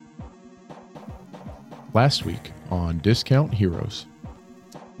Last week on Discount Heroes.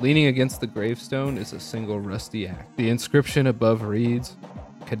 Leaning against the gravestone is a single rusty axe. The inscription above reads,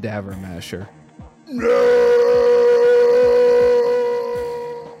 Cadaver Masher. No!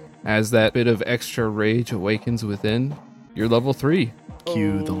 As that bit of extra rage awakens within, you're level 3.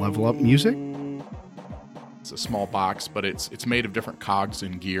 Cue the level up music. It's a small box, but it's made of different cogs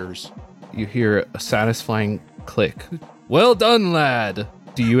and gears. You hear a satisfying click. Well done, lad!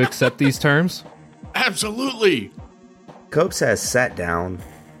 Do you accept these terms? Absolutely! Copes has sat down.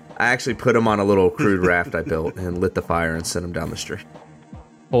 I actually put him on a little crude raft I built and lit the fire and sent him down the street.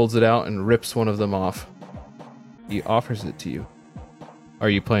 Holds it out and rips one of them off. He offers it to you. Are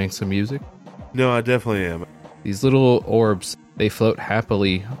you playing some music? No, I definitely am. These little orbs, they float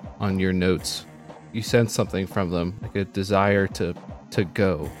happily on your notes. You sense something from them, like a desire to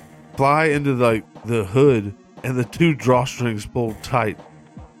go. Fly into the hood and the two drawstrings pulled tight.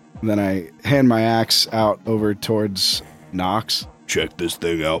 Then I hand my axe out over towards Nox. Check this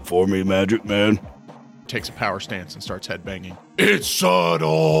thing out for me, Magic Man. Takes a power stance and starts headbanging. It's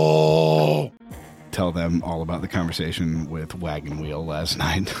subtle! Tell them all about the conversation with Wagon Wheel last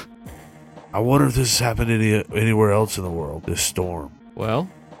night. I wonder if this has happened anywhere else in the world, this storm. Well,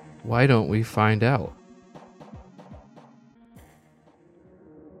 why don't we find out?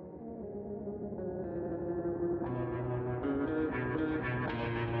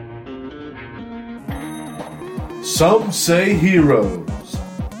 Some say heroes.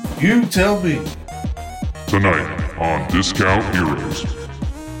 You tell me. Tonight on Discount Heroes.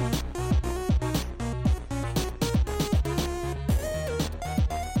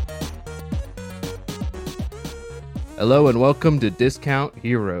 Hello and welcome to Discount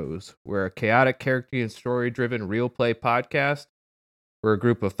Heroes. We're a chaotic character and story-driven real play podcast. We're a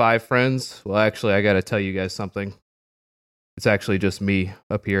group of 5 friends. Well, actually, I gotta tell you guys something. It's actually just me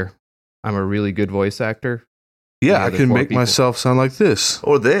up here. I'm a really good voice actor. Yeah, I can make myself sound like this.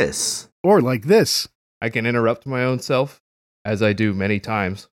 Or this. Or like this. I can interrupt my own self, as I do many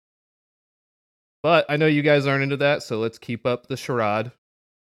times. But I know you guys aren't into that, so let's keep up the charade.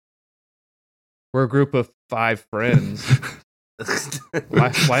 We're a group of 5 friends.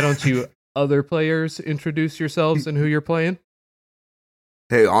 Why don't you other players introduce yourselves and who you're playing?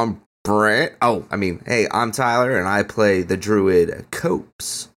 Hey, I'm Brent. Hey, I'm Tyler, and I play the druid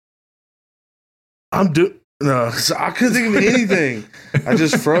Copes. No, I couldn't think of anything. I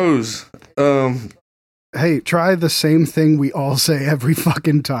just froze. Hey, try the same thing we all say every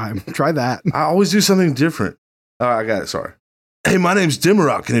fucking time. Try that. I always do something different. I got it. Sorry. Hey, my name's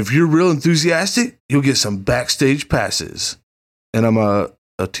Dimmerock, and if you're real enthusiastic, you'll get some backstage passes. And I'm a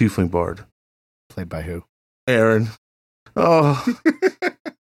tiefling bard. Played by who? Aaron. Oh.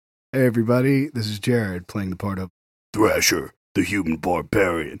 Hey, everybody. This is Jared playing the part of Thrasher, the human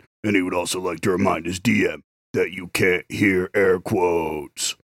barbarian. And he would also like to remind his DM that you can't hear air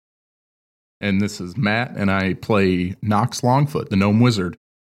quotes. And this is Matt, and I play Nox Longfoot, the gnome wizard,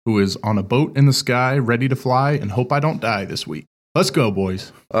 who is on a boat in the sky, ready to fly, and hope I don't die this week. Let's go,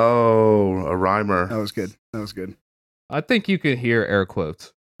 boys. Oh, a rhymer. That was good. I think you can hear air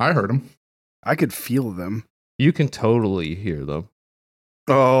quotes. I heard him. I could feel them. You can totally hear them.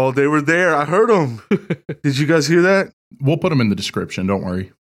 Oh, they were there. I heard them. Did you guys hear that? We'll put them in the description. Don't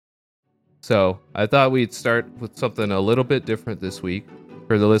worry. So I thought we'd start with something a little bit different this week.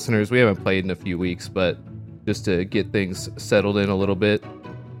 For the listeners, we haven't played in a few weeks, but just to get things settled in a little bit.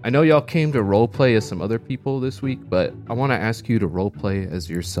 I know y'all came to roleplay as some other people this week, but I want to ask you to roleplay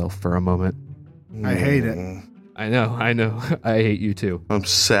as yourself for a moment. I hate it. I know. I hate you too. I'm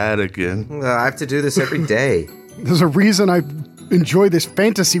sad again. I have to do this every day. There's a reason I enjoy this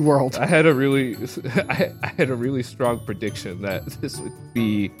fantasy world. I had a really strong prediction that this would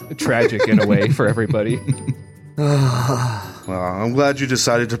be tragic in a way for everybody. Well, I'm glad you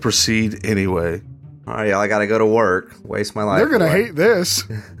decided to proceed anyway. All right, y'all, I gotta go to work. Waste my life. They're gonna hate this.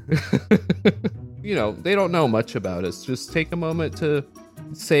 You know, they don't know much about us. Just take a moment to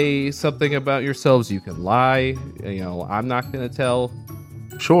say something about yourselves. You can lie. You know, I'm not gonna tell.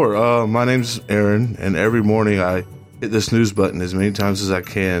 Sure. My name's Aaron, and every morning I hit the snooze button as many times as I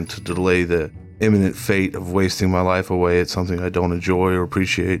can to delay the imminent fate of wasting my life away at something I don't enjoy or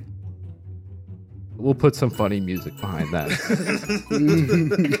appreciate. We'll put some funny music behind that.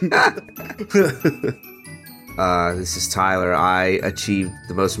 This is Tyler. I achieved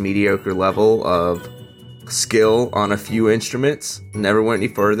the most mediocre level of skill on a few instruments. Never went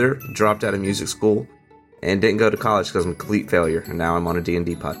any further. Dropped out of music school. And didn't go to college because I'm a complete failure. And now I'm on a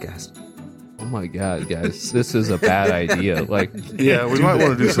D&D podcast. Oh my god, guys. This is a bad idea. Like, yeah, we might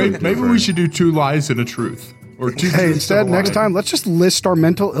want to do something Maybe we should do 2 lies and a truth. Or Jesus Hey, is instead, still next alive. time, let's just list our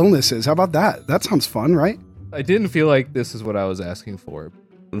mental illnesses. How about that? That sounds fun, right? I didn't feel like this is what I was asking for.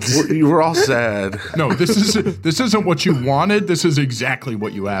 You were all sad. No, this isn't what you wanted. This is exactly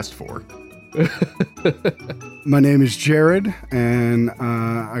what you asked for. My name is Jared, and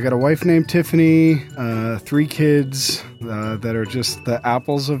I got a wife named Tiffany, 3 kids that are just the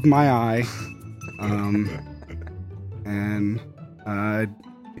apples of my eye. And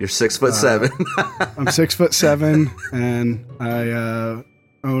You're 6'7". I'm 6'7", and I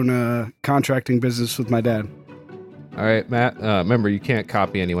own a contracting business with my dad. All right, Matt. Remember, you can't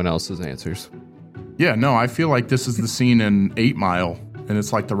copy anyone else's answers. Yeah, no, I feel like this is the scene in 8 Mile, and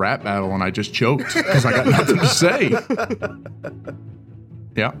it's like the rap battle, and I just choked because I got nothing to say.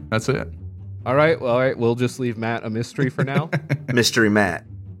 Yeah, that's it. All right. We'll just leave Matt a mystery for now. Mystery Matt.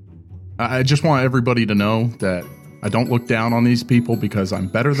 I just want everybody to know that I don't look down on these people because I'm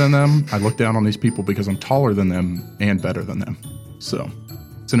better than them. I look down on these people because I'm taller than them and better than them. So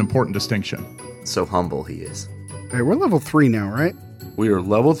it's an important distinction. So humble he is. Hey, we're level 3 now, right? We are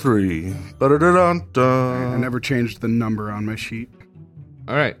level 3. I never changed the number on my sheet.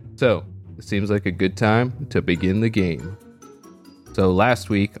 All right. So it seems like a good time to begin the game. So last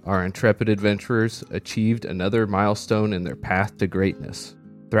week, our intrepid adventurers achieved another milestone in their path to greatness.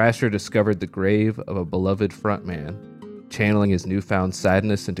 Thrasher discovered the grave of a beloved frontman, channeling his newfound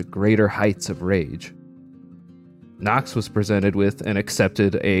sadness into greater heights of rage. Nox was presented with and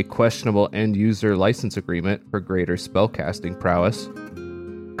accepted a questionable end-user license agreement for greater spellcasting prowess.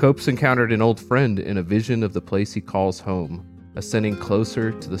 Copes encountered an old friend in a vision of the place he calls home, ascending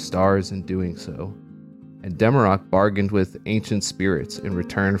closer to the stars in doing so. And Demarok bargained with ancient spirits in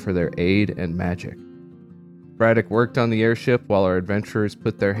return for their aid and magic. Braddock worked on the airship while our adventurers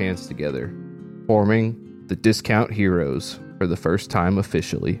put their hands together, forming the Discount Heroes for the first time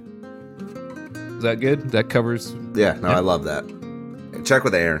officially. Is that good? That covers... Yeah, no, I love that. Check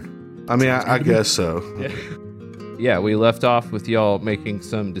with Aaron. I mean, I guess so. Yeah, we left off with y'all making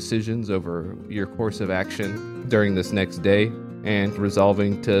some decisions over your course of action during this next day and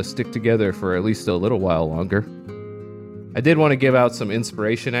resolving to stick together for at least a little while longer. I did want to give out some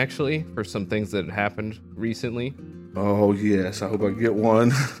inspiration, actually, for some things that had happened recently. Oh, yes. I hope I get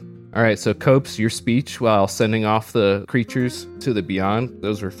one. All right, so Copes, your speech while sending off the creatures to the beyond,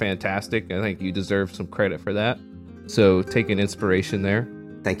 those were fantastic. I think you deserve some credit for that. So take an inspiration there.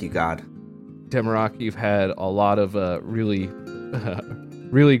 Thank you, God. Demarok, you've had a lot of really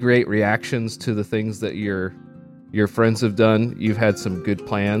great reactions to the things that your friends have done. You've had some good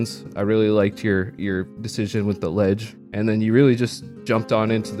plans. I really liked your decision with the ledge. And then you really just jumped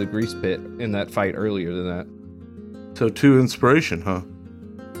on into the grease pit in that fight earlier than that. So 2 inspiration, huh?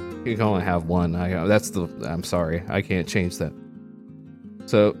 You can only have one. I'm sorry. I can't change that.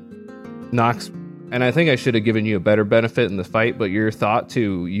 So, Nox, and I think I should have given you a better benefit in the fight, but your thought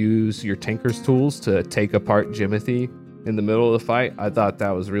to use your Tinker's tools to take apart Jimothy in the middle of the fight, I thought that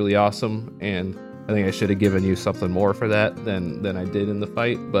was really awesome, and I think I should have given you something more for that than I did in the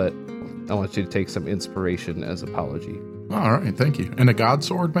fight, but I want you to take some inspiration as apology. All right, thank you. And a god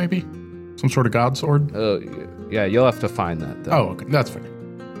sword, maybe? Some sort of god sword? Yeah, you'll have to find that, though. Oh, okay, that's fair.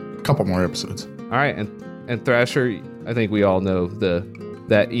 A couple more episodes. All right, and Thrasher, I think we all know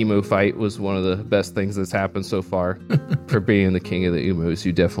that emu fight was one of the best things that's happened so far. For being the king of the emus,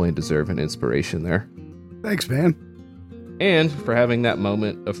 you definitely deserve an inspiration there. Thanks, man. And for having that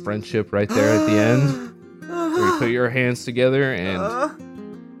moment of friendship right there at the end, where you put your hands together and...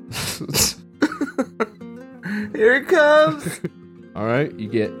 Here it comes. All right,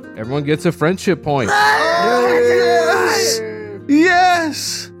 everyone gets a friendship point.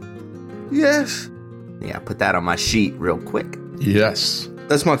 Yes! Yes! Yeah, put that on my sheet real quick. Yes.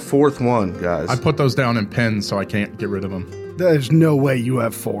 That's my 4th one, guys. I put those down in pens so I can't get rid of them. There's no way you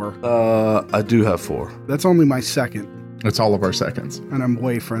have 4. I do have 4. That's only my 2nd, It's all of our seconds. and I'm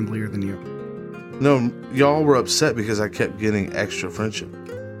way friendlier than you. No, y'all were upset because I kept getting extra friendship.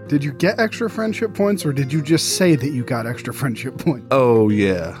 Did you get extra friendship points, or did you just say that you got extra friendship points? Oh,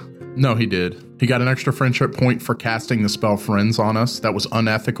 yeah. No, he did. He got an extra friendship point for casting the spell Friends on us. That was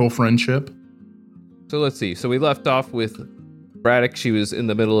unethical friendship. So let's see. So we left off with Braddock. She was in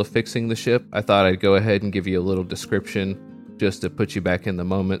the middle of fixing the ship. I thought I'd go ahead and give you a little description just to put you back in the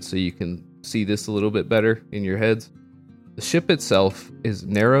moment so you can see this a little bit better in your heads. The ship itself is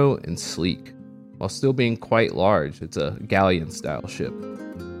narrow and sleek, while still being quite large. It's a galleon-style ship.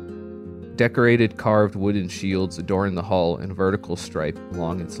 Decorated carved wooden shields adorn the hull in vertical stripe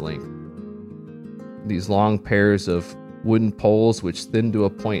along its length. These long pairs of wooden poles, which thin to a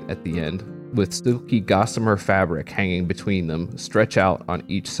point at the end, with silky gossamer fabric hanging between them, stretch out on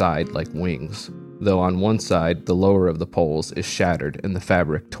each side like wings. though on one side, the lower of the poles is shattered and the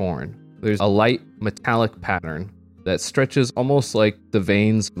fabric torn. There's a light metallic pattern that stretches almost like the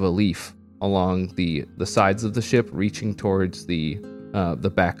veins of a leaf along the sides of the ship, reaching towards the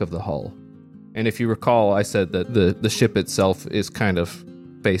back of the hull. And if you recall, I said that the ship itself is kind of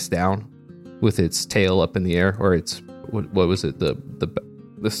face down with its tail up in the air, or it's, what was it?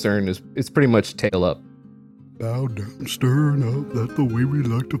 The stern it's pretty much tail up. Bow down, stern up, that's the way we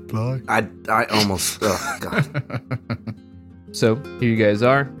like to fly. I almost, oh God. So here you guys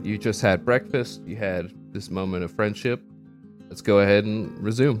are. You just had breakfast. You had this moment of friendship. Let's go ahead and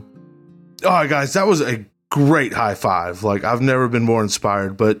resume. All right, guys, that was a great high five. Like, I've never been more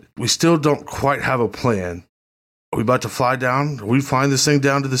inspired, but we still don't quite have a plan. Are we about to fly down? Are we flying this thing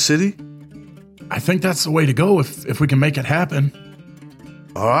down to the city? I think that's the way to go if we can make it happen.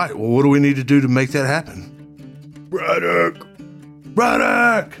 All right, well, what do we need to do to make that happen? Braddock!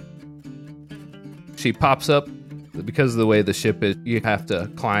 Braddock! She pops up. Because of the way the ship is, you have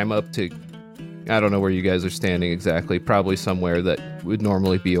to climb up to, I don't know where you guys are standing exactly, probably somewhere that would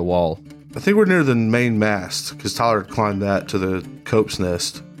normally be a wall. I think we're near the main mast, because Tyler climbed that to the cope's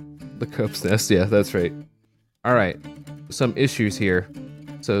nest. The cope's nest, yeah, that's right. All right, some issues here.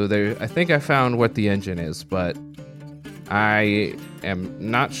 So I think I found what the engine is, but I am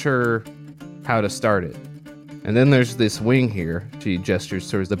not sure how to start it. And then there's this wing here. She gestures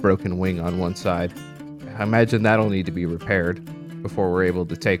towards the broken wing on one side. I imagine that'll need to be repaired before we're able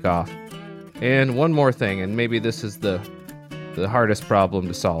to take off. And one more thing, and maybe this is the hardest problem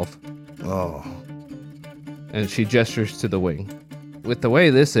to solve. Oh. And she gestures to the wing. With the way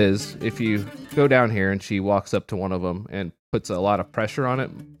this is, if you go down here and she walks up to one of them and puts a lot of pressure on it,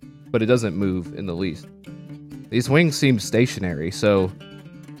 but it doesn't move in the least. These wings seem stationary, so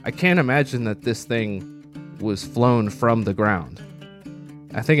I can't imagine that this thing was flown from the ground.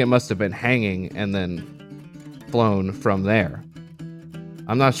 I think it must have been hanging and then flown from there.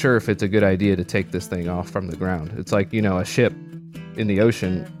 I'm not sure if it's a good idea to take this thing off from the ground. It's like, a ship in the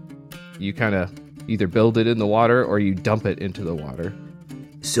ocean. You kind of either build it in the water or you dump it into the water.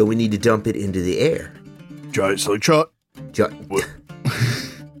 So we need to dump it into the air. Giant slingshot?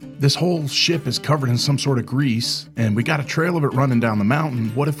 This whole ship is covered in some sort of grease, and we got a trail of it running down the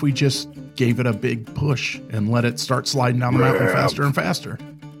mountain. What if we just gave it a big push and let it start sliding down the mountain faster and faster?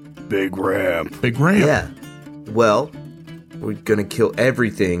 Big ramp. Big ramp. Yeah. Well, we're gonna kill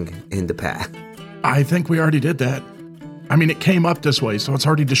everything in the path. I think we already did that. I mean, it came up this way, so it's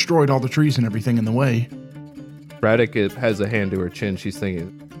already destroyed all the trees and everything in the way. Braddock has a hand to her chin. She's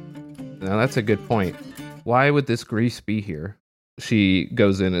thinking, now that's a good point. Why would this grease be here? She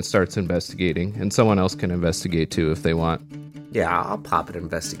goes in and starts investigating, and someone else can investigate too if they want. Yeah, I'll pop an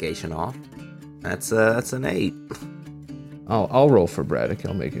investigation off. That's an 8. I'll roll for Braddock.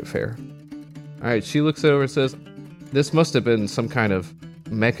 I'll make it fair. All right, she looks over and says, this must have been some kind of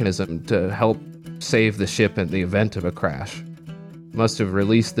mechanism to help save the ship in the event of a crash. Must have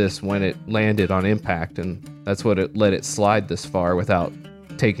released this when it landed on impact, and that's what let it slide this far without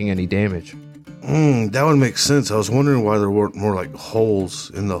taking any damage. That would make sense. I was wondering why there weren't more like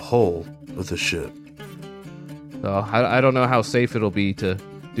holes in the hull of the ship. So I don't know how safe it'll be to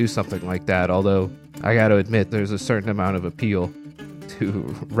do something like that, although I got to admit there's a certain amount of appeal to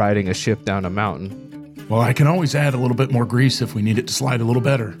riding a ship down a mountain. Well, I can always add a little bit more grease if we need it to slide a little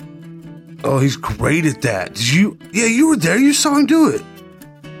better. Oh, he's great at that. Did you? Yeah, you were there. You saw him do it.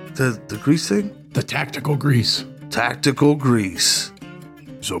 The grease thing? The tactical grease. Tactical grease.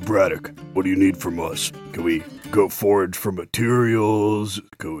 So, Braddock, what do you need from us? Can we go forage for materials?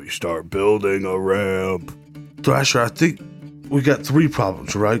 Can we start building a ramp? Thrasher, I think we got 3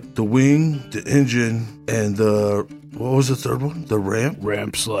 problems, right? The wing, the engine, and what was the third one? The ramp?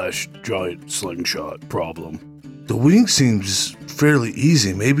 Ramp/giant slingshot problem. The wing seems fairly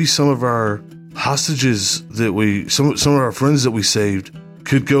easy. Maybe some of our hostages that some of our friends that we saved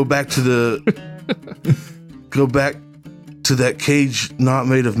could go back to that cage not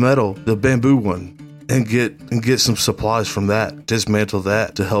made of metal, the bamboo one, and get some supplies from that. Dismantle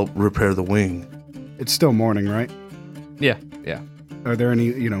that to help repair the wing. It's still morning, right? Yeah. Are there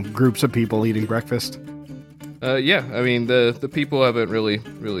any, groups of people eating breakfast? Yeah, I mean, the people haven't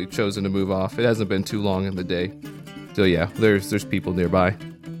really chosen to move off. It hasn't been too long in the day. So yeah, there's people nearby.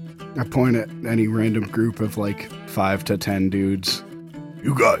 I point at any random group of like 5 to 10 dudes.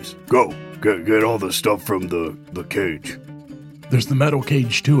 You guys, go. Get all the stuff from the cage. There's the metal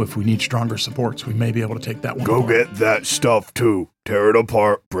cage, too. If we need stronger supports, we may be able to take that one. Go get that stuff, too. Tear it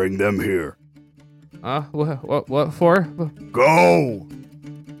apart. Bring them here. What for? Go!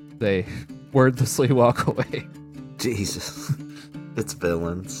 They wordlessly walk away. Jesus. It's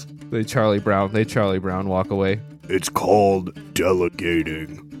villains. They Charlie Brown walk away. It's called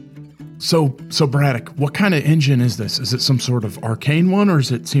delegating. So Braddock, what kind of engine is this? Is it some sort of arcane one, or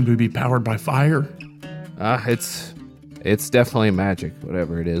does it seem to be powered by fire? It's definitely magic,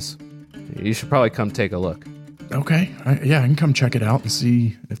 whatever it is. You should probably come take a look. Okay, I can come check it out and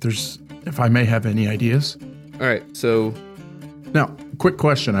see if I may have any ideas. All right, so now, quick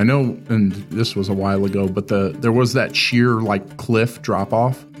question. I know, and this was a while ago, but there was that sheer like cliff drop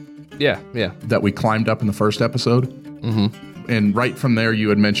off. Yeah. That we climbed up in the first episode. Mm-hmm. And right from there, you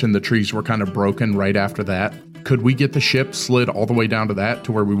had mentioned the trees were kind of broken right after that. Could we get the ship slid all the way down to that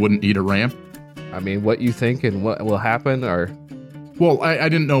to where we wouldn't need a ramp? I mean, what you think and what will happen, or... Well, I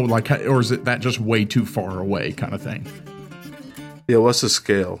didn't know, like, or is it that just way too far away kind of thing? Yeah, what's the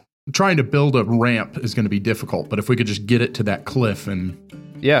scale? Trying to build a ramp is going to be difficult, but if we could just get it to that cliff and...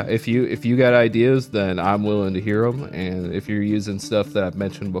 Yeah, if you got ideas, then I'm willing to hear them, and if you're using stuff that I've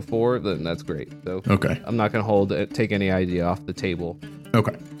mentioned before, then that's great. So okay, I'm not going to take any idea off the table.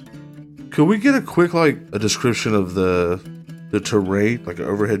 Okay. Could we get a quick, like, a description of the terrain, like an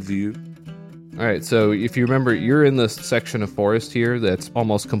overhead view? All right, so if you remember, you're in this section of forest here that's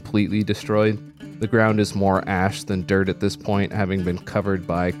almost completely destroyed. The ground is more ash than dirt at this point, having been covered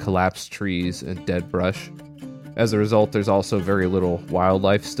by collapsed trees and dead brush. As a result, there's also very little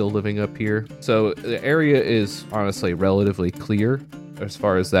wildlife still living up here. So the area is honestly relatively clear as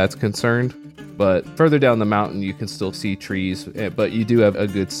far as that's concerned. But further down the mountain, you can still see trees, but you do have a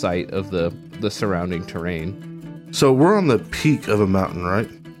good sight of the surrounding terrain. So we're on the peak of a mountain, right?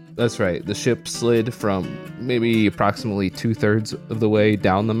 That's right. The ship slid from maybe approximately 2/3 of the way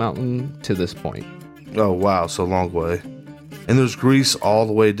down the mountain to this point. Oh, wow. So a long way. And there's grease all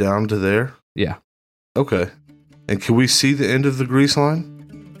the way down to there? Yeah. Okay. And can we see the end of the grease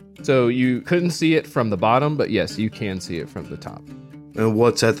line? So you couldn't see it from the bottom, but yes, you can see it from the top. And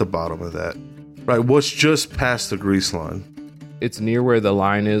what's at the bottom of that? Right, what's just past the grease line? It's near where the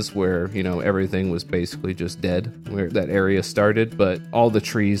line is where, everything was basically just dead, where that area started, but all the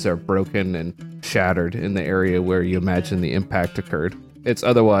trees are broken and shattered in the area where you imagine the impact occurred. It's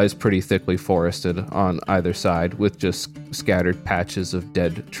otherwise pretty thickly forested on either side with just scattered patches of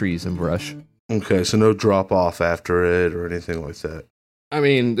dead trees and brush. Okay, so no drop off after it or anything like that. I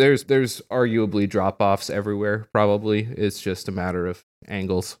mean, there's arguably drop-offs everywhere, probably. It's just a matter of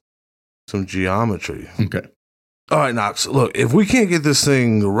angles. Some geometry. Okay. All right, Knox, look, if we can't get this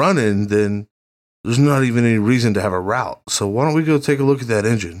thing running, then there's not even any reason to have a route. So why don't we go take a look at that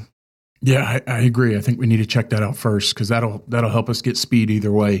engine? Yeah, I agree. I think we need to check that out first, because that'll help us get speed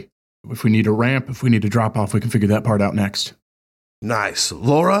either way. If we need a ramp, if we need a drop-off, we can figure that part out next. Nice.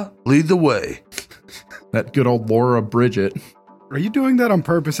 Laura, lead the way. That good old Laura Bridget. Are you doing that on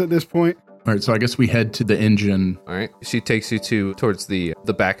purpose at this point? All right, so I guess we head to the engine. All right. She takes you towards the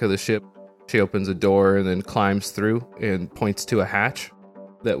back of the ship. She opens a door and then climbs through and points to a hatch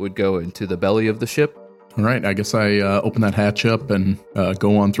that would go into the belly of the ship. All right, I guess I open that hatch up and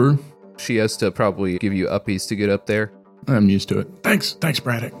go on through. She has to probably give you uppies to get up there. I'm used to it. Thanks,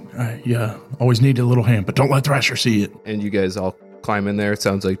 Braddock. I always need a little hand, but don't let Thrasher see it. And you guys all climb in there. It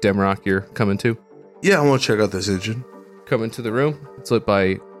sounds like Demrock, you're coming too. Yeah, I want to check out this engine. Come into the room. It's lit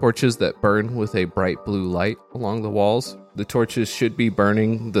by torches that burn with a bright blue light along the walls. The torches should be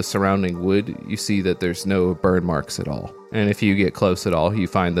burning the surrounding wood. You see that there's no burn marks at all. And if you get close at all, you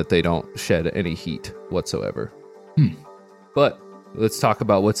find that they don't shed any heat whatsoever. But let's talk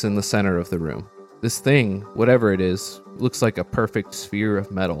about what's in the center of the room. This thing, whatever it is, looks like a perfect sphere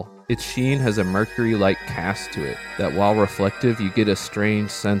of metal. Its sheen has a mercury-like cast to it that, while reflective, you get a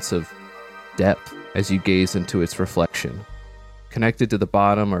strange sense of depth as you gaze into its reflection. Connected to the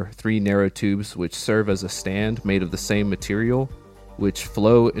bottom are 3 narrow tubes which serve as a stand made of the same material, which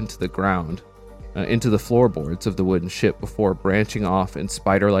flow into the ground, into the floorboards of the wooden ship before branching off in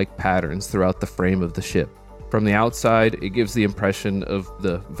spider-like patterns throughout the frame of the ship. From the outside, it gives the impression of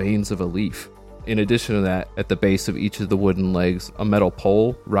the veins of a leaf. In addition to that, at the base of each of the wooden legs, a metal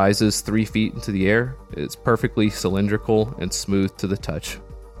pole rises 3 feet into the air. It's perfectly cylindrical and smooth to the touch.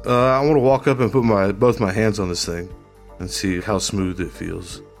 I want to walk up and put both my hands on this thing and see how smooth it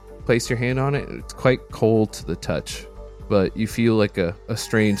feels. Place your hand on it, and it's quite cold to the touch, but you feel like a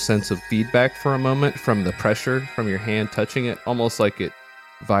strange sense of feedback for a moment from the pressure from your hand touching it, almost like it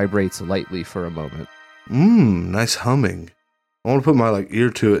vibrates lightly for a moment. Nice humming. I want to put my ear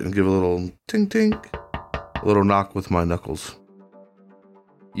to it and give a little tink, a little knock with my knuckles.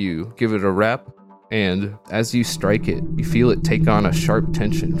 You give it a rap, and as you strike it, you feel it take on a sharp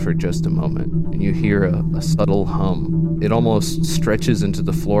tension for just a moment, and you hear a subtle hum. It almost stretches into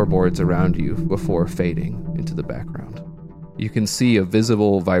the floorboards around you before fading into the background. you can see a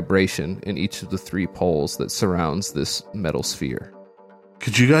visible vibration in each of the 3 poles that surrounds this metal sphere.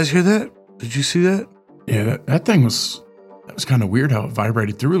 Could you guys hear that? Did you see that? Yeah, that thing was kind of weird how it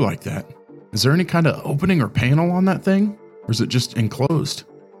vibrated through like that. Is there any kind of opening or panel on that thing? Or is it just enclosed?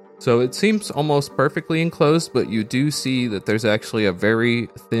 So it seems almost perfectly enclosed, but you do see that there's actually a very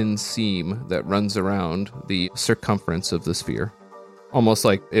thin seam that runs around the circumference of the sphere. Almost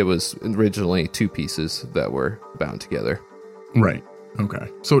like it was originally 2 pieces that were bound together. Right. Okay.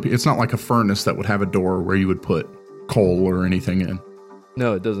 So it's not like a furnace that would have a door where you would put coal or anything in.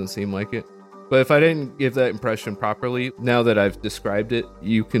 No, it doesn't seem like it. But if I didn't give that impression properly, now that I've described it,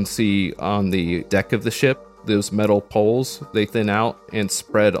 you can see on the deck of the ship, those metal poles, they thin out and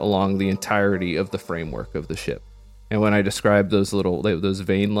spread along the entirety of the framework of the ship. And when I describe those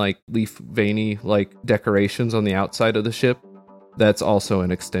veiny decorations on the outside of the ship, that's also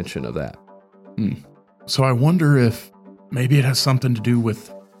an extension of that. So I wonder if maybe it has something to do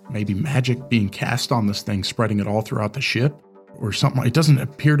with maybe magic being cast on this thing, spreading it all throughout the ship. Or something. It doesn't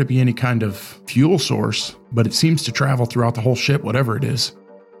appear to be any kind of fuel source, but it seems to travel throughout the whole ship, whatever it is.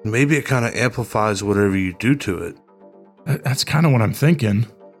 Maybe it kind of amplifies whatever you do to it. That's kind of what I'm thinking.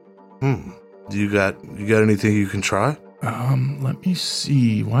 You got anything you can try? Let me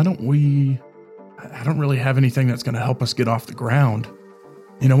see. Why don't we... I don't really have anything that's going to help us get off the ground.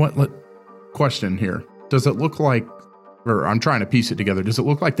 You know what? Question here. Does it look like... Or I'm trying to piece it together. Does it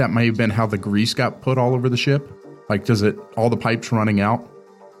look like that may have been how the grease got put all over the ship? Like, does it, all the pipes running out?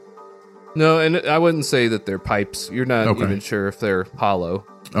 No, and I wouldn't say that they're pipes. You're not even sure if they're hollow.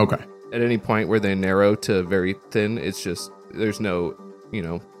 Okay. At any point where they narrow to very thin, it's just, there's no,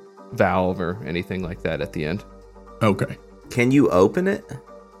 valve or anything like that at the end. Okay. Can you open it?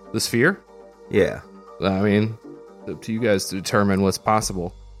 The sphere? Yeah. I mean, it's up to you guys to determine what's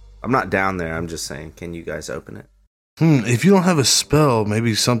possible. I'm not down there. I'm just saying, can you guys open it? If you don't have a spell,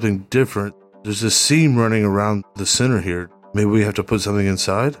 maybe something different. There's a seam running around the center here. Maybe we have to put something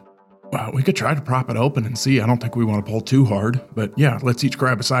inside? Well, we could try to prop it open and see. I don't think we want to pull too hard. But yeah, let's each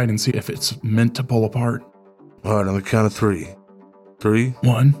grab a side and see if it's meant to pull apart. All right, on the count of 3. 3?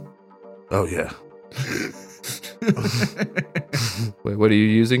 1. Oh, yeah. Wait, what are you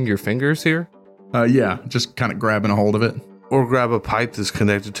using? Your fingers here? Yeah, just kind of grabbing a hold of it. Or grab a pipe that's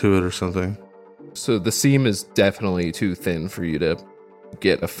connected to it or something. So the seam is definitely too thin for you to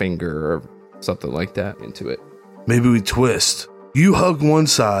get a finger or something like that into it. Maybe we twist. You hug one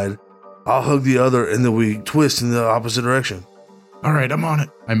side, I'll hug the other, and then we twist in the opposite direction. All right, I'm on it.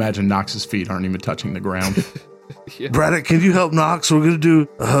 I imagine Knox's feet aren't even touching the ground. Yeah. Braddock, can you help Knox? We're going to do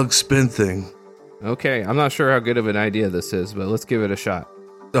a hug spin thing. Okay, I'm not sure how good of an idea this is, but let's give it a shot.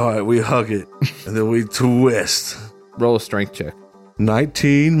 All right, we hug it, and then we twist. Roll a strength check.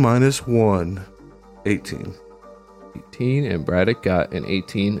 19 minus 1, 18. 18, and Braddock got an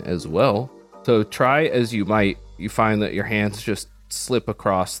 18 as well. So try as you might, you find that your hands just slip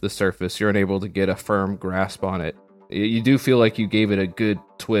across the surface. You're unable to get a firm grasp on it. You do feel like you gave it a good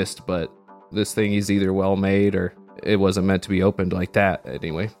twist, but this thing is either well made or it wasn't meant to be opened like that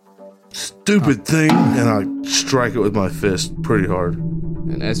anyway. Stupid thing, and I strike it with my fist pretty hard.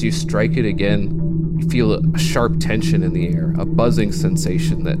 And as you strike it again, you feel a sharp tension in the air, a buzzing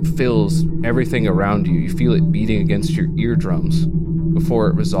sensation that fills everything around you. You feel it beating against your eardrums before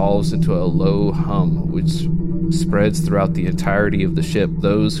it resolves into a low hum, which spreads throughout the entirety of the ship.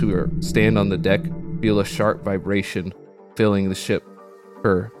 Those who stand on the deck feel a sharp vibration filling the ship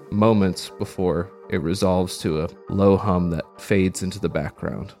for moments before it resolves to a low hum that fades into the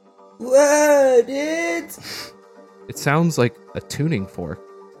background. What? It sounds like a tuning fork,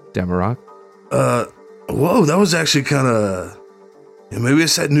 Demarok. Whoa, that was actually kind of... maybe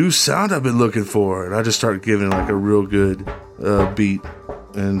it's that new sound I've been looking for. And I just start giving like a real good beat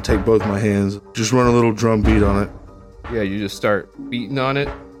and take both my hands. Just run a little drum beat on it. Yeah, you just start beating on it.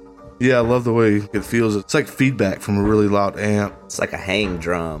 Yeah, I love the way it feels. It's like feedback from a really loud amp. It's like a hang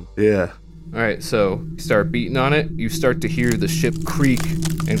drum. Yeah. All right, so you start beating on it. You start to hear the ship creak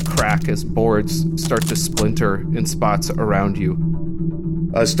and crack as boards start to splinter in spots around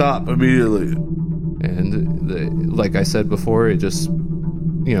you. I stop immediately. And like I said before, it just,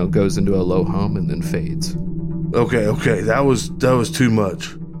 goes into a low hum and then fades. Okay. That was too much.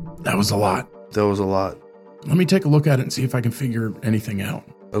 That was a lot. Let me take a look at it and see if I can figure anything out.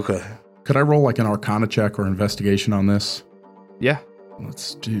 Okay. Could I roll like an Arcana check or investigation on this? Yeah.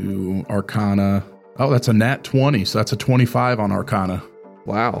 Let's do Arcana. Oh, that's a nat 20, so that's a 25 on Arcana.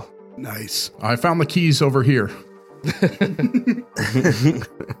 Wow. Nice. I found the keys over here.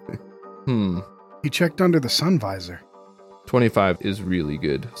 He checked under the sun visor. 25 is really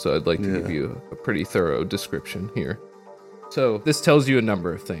good, so I'd like to give you a pretty thorough description here. So this tells you a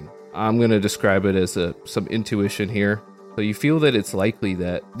number of things. I'm going to describe it as some intuition here. So you feel that it's likely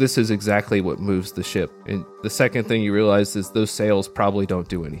that this is exactly what moves the ship. And the second thing you realize is those sails probably don't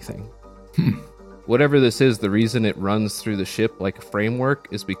do anything. Whatever this is, the reason it runs through the ship like a framework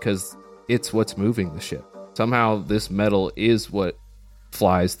is because it's what's moving the ship. Somehow this metal is what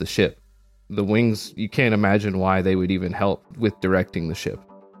flies the ship. The wings, you can't imagine why they would even help with directing the ship.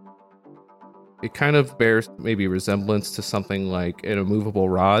 It kind of bears maybe resemblance to something like an immovable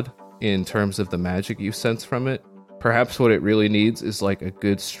rod in terms of the magic you sense from it. Perhaps what it really needs is like a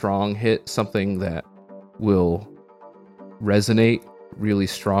good strong hit, something that will resonate really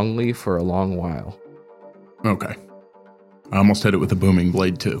strongly for a long while. Okay. I almost hit it with a booming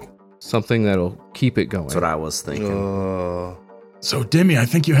blade too. Something that'll keep it going. That's what I was thinking. So, Demi, I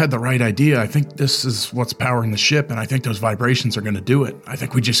think you had the right idea. I think this is what's powering the ship, and I think those vibrations are going to do it. I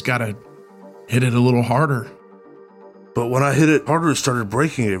think we just got to hit it a little harder. But when I hit it harder, it started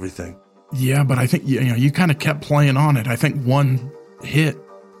breaking everything. Yeah, but I think you kind of kept playing on it. I think one hit.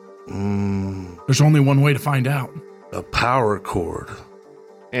 There's only one way to find out. A power cord.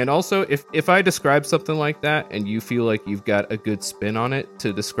 And also, if I describe something like that and you feel like you've got a good spin on it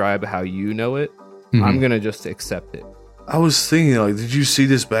to describe how you know it, I'm going to just accept it. I was thinking, like, did you see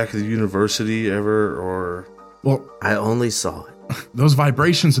this back at the university ever, or? Well, I only saw it. Those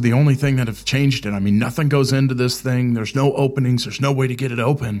vibrations are the only thing that have changed it. I mean, nothing goes into this thing. There's no openings. There's no way to get it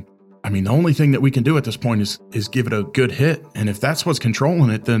open. I mean, the only thing that we can do at this point is give it a good hit. And if that's what's controlling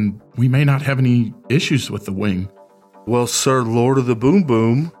it, then we may not have any issues with the wing. Well, Sir Lord of the Boom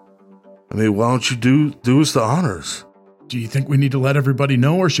Boom, I mean, why don't you do us the honors? Do you think we need to let everybody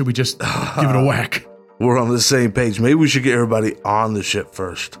know, or should we just give it a whack? We're on the same page. Maybe we should get everybody on the ship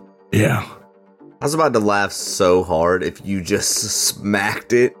first. Yeah. I was about to laugh so hard if you just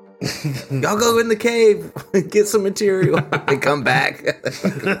smacked it. Y'all go in the cave, get some material, and come back.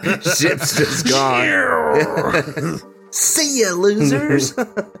 Ship's just gone. See ya, losers.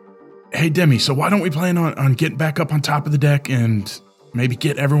 Hey, Demi, so why don't we plan on getting back up on top of the deck and maybe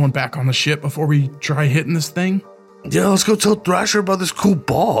get everyone back on the ship before we try hitting this thing? Yeah, let's go tell Thrasher about this cool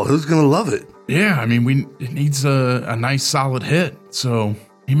ball. He's going to love it. Yeah, I mean, it needs a nice solid hit, so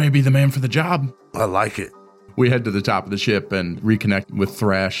he may be the man for the job. I like it. We head to the top of the ship and reconnect with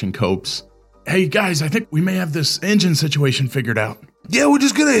Thrash and Copes. Hey, guys, I think we may have this engine situation figured out. Yeah, we're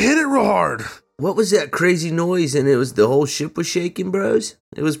just going to hit it real hard. What was that crazy noise? And it was the whole ship was shaking, bros?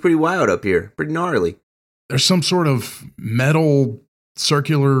 It was pretty wild up here. Pretty gnarly. There's some sort of metal,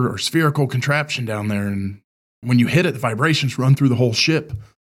 circular, or spherical contraption down there, and when you hit it, the vibrations run through the whole ship.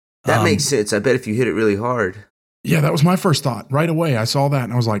 That makes sense. I bet if you hit it really hard. Yeah, that was my first thought. Right away, I saw that,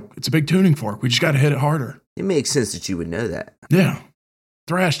 and I was like, it's a big tuning fork. We just got to hit it harder. It makes sense that you would know that. Yeah.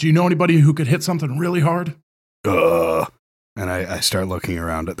 Thrash, do you know anybody who could hit something really hard? And I start looking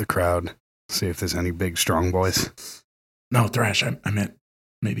around at the crowd, see if there's any big, strong boys. No, Thrash, I meant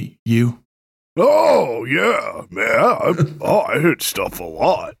maybe you. Oh, yeah, man. I hit stuff a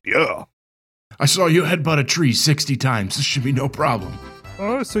lot, yeah. I saw you headbutt a tree 60 times. This should be no problem.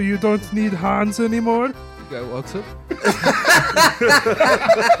 Oh, so you don't need Hans anymore? Guy walks up.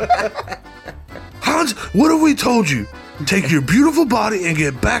 Hans, what have we told you? Take your beautiful body and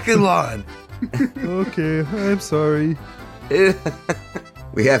get back in line. Okay, I'm sorry.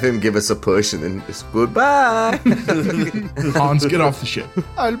 We have him give us a push and then just goodbye. Hans, get off the ship.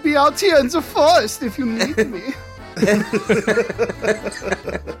 I'll be out here in the forest if you need me.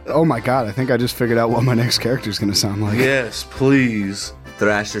 Oh my god, I think I just figured out what my next character is going to sound like. Yes, please.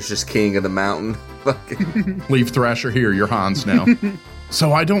 Thrasher's just king of the mountain. Leave Thrasher here. You're Hans now.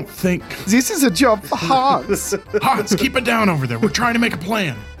 So I don't think... This is a job for Hans. Hans, keep it down over there. We're trying to make a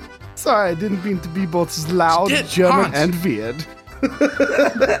plan. Sorry, I didn't mean to be both loud, Get German, Hans. and weird.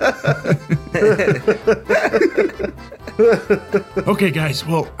 Okay, guys.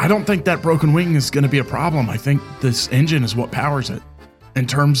 Well, I don't think that broken wing is going to be a problem. I think this engine is what powers it. In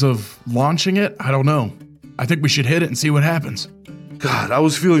terms of launching it, I don't know. I think we should hit it and see what happens. God, I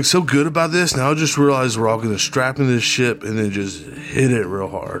was feeling so good about this. Now I just realized we're all going to strap in this ship and then just hit it real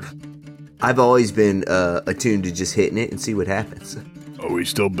hard. I've always been attuned to just hitting it and see what happens. Are we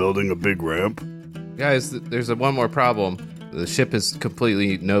still building a big ramp? Guys, there's one more problem. The ship is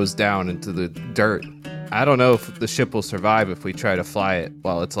completely nose down into the dirt. I don't know if the ship will survive if we try to fly it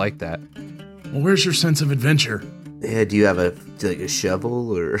while it's like that. Well, where's your sense of adventure? Yeah, do you have a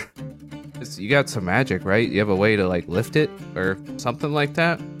shovel or? You got some magic, right? You have a way to lift it or something like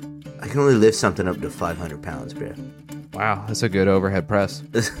that? I can only lift something up to 500 pounds, bro. Wow, that's a good overhead press.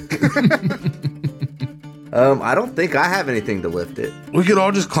 I don't think I have anything to lift it. We could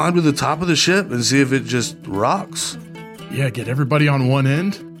all just climb to the top of the ship and see if it just rocks. Yeah, get everybody on one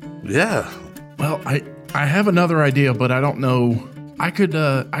end. Yeah. Well, I have another idea, but I don't know. I could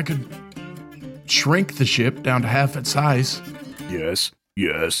shrink the ship down to half its size.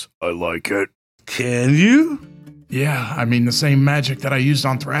 Yes, I like it. Can you? Yeah, I mean, the same magic that I used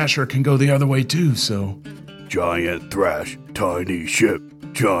on Thrasher can go the other way too, so. Giant thrash, tiny ship.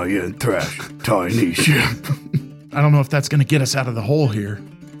 Giant thrash, tiny ship. I don't know if that's going to get us out of the hole here.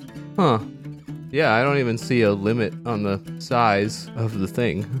 Huh. Yeah, I don't even see a limit on the size of the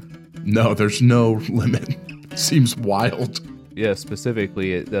thing. No, there's no limit. Seems wild. Yeah,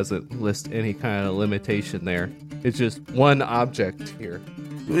 specifically, it doesn't list any kind of limitation there. It's just one object here.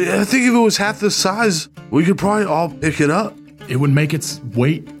 Yeah, I think if it was half the size, we could probably all pick it up. It would make its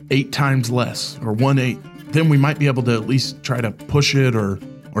weight 8 times less, or 1/8. Then we might be able to at least try to push it or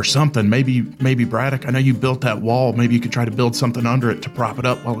something. Maybe Braddock, I know you built that wall. Maybe you could try to build something under it to prop it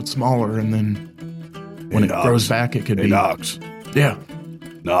up while it's smaller, and then when it grows back, it could be. Knox. Yeah.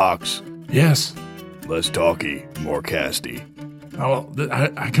 Knox. Yes. Less talky, more casty. Oh,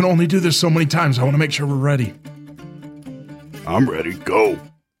 I can only do this so many times. I want to make sure we're ready. I'm ready. Go.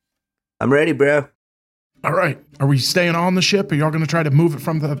 I'm ready, bro. All right. Are we staying on the ship? Are y'all going to try to move it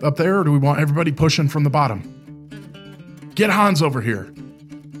from up there, or do we want everybody pushing from the bottom? Get Hans over here.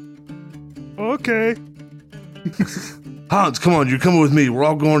 Okay. Hans, come on, you're coming with me. We're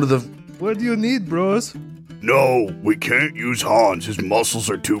all going to the... What do you need, bros? No, we can't use Hans. His muscles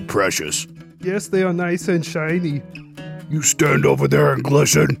are too precious. Yes, they are nice and shiny. You stand over there and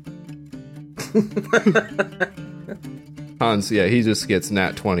glisten. Hans, yeah, he just gets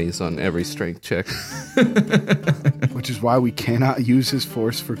nat 20s on every strength check. Which is why we cannot use his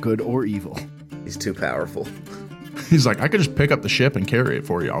force for good or evil. He's too powerful. He's like, I could just pick up the ship and carry it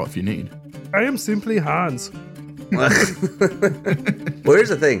for y'all if you need. I am simply Hans. Well, here's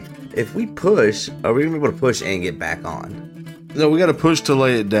the thing. If we push, are we going to be able to push and get back on? No, we got to push to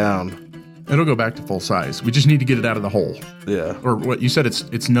lay it down. It'll go back to full size. We just need to get it out of the hole. Yeah. Or what you said,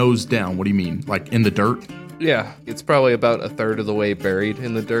 it's nose down. What do you mean? Like in the dirt? Yeah, it's probably about a third of the way buried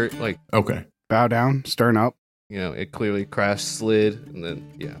in the dirt. Like, Okay. Bow down, stern up. you know, it clearly crashed, slid, and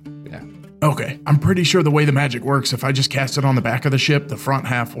then, yeah. Okay. I'm pretty sure the way the magic works, if I just cast it on the back of the ship, the front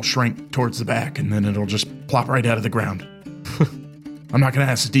half will shrink towards the back, and then it'll just plop right out of the ground. I'm not going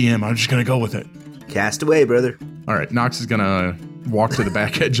to ask the DM. I'm just going to go with it. Cast away, brother. All right. Nox is going to walk to the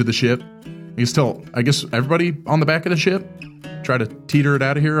back edge of the ship. He's still, I guess, everybody on the back of the ship? Try to teeter it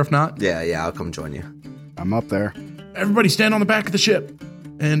out of here, if not? Yeah, I'll come join you. I'm up there. Everybody stand on the back of the ship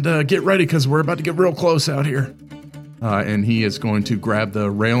and get ready because we're about to get real close out here. And he is going to grab the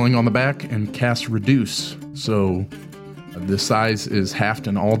railing on the back and cast Reduce. So the size is halved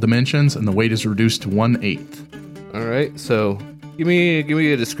in all dimensions and the weight is reduced to 1/8. All right, so give me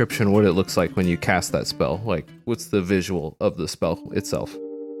a description of what it looks like when you cast that spell. Like, what's the visual of the spell itself?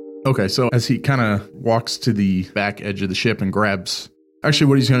 Okay, so as he kind of walks to the back edge of the ship and grabs... Actually,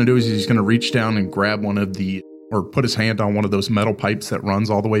 what he's going to do is he's going to reach down and grab one of the... or put his hand on one of those metal pipes that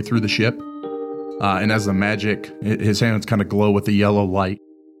runs all the way through the ship. And as the magic, his hands kind of glow with the yellow light.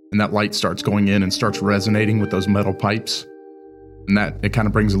 And that light starts going in and starts resonating with those metal pipes. And it kind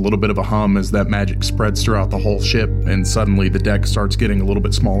of brings a little bit of a hum as that magic spreads throughout the whole ship. And suddenly the deck starts getting a little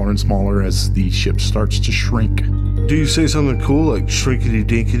bit smaller and smaller as the ship starts to shrink. Do you say something cool like shrinkity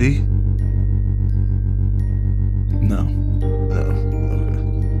dinkity? No.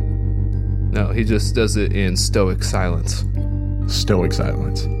 No, he just does it in stoic silence. Stoic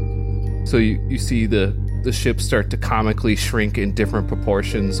silence. So you see the ship start to comically shrink in different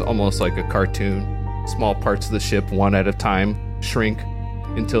proportions, almost like a cartoon. Small parts of the ship, one at a time, shrink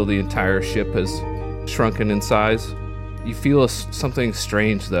until the entire ship has shrunken in size. You feel something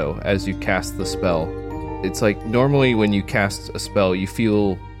strange, though, as you cast the spell. It's like normally when you cast a spell, you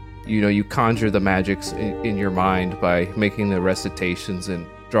feel, you conjure the magics in your mind by making the recitations and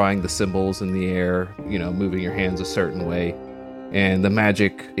drawing the symbols in the air, moving your hands a certain way. And the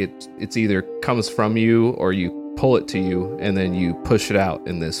magic, it's either comes from you or you pull it to you and then you push it out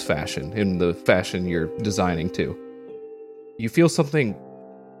in this fashion, in the fashion you're designing to. You feel something,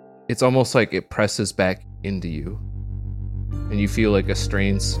 it's almost like it presses back into you. And you feel like a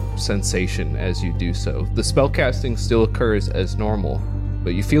strange sensation as you do so. The spellcasting still occurs as normal, but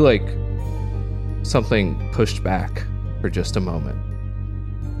you feel like something pushed back for just a moment.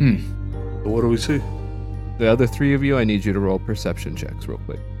 What do we see? The other three of you, I need you to roll perception checks real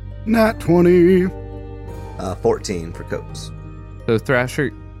quick. Nat 20. 14 for Copes. So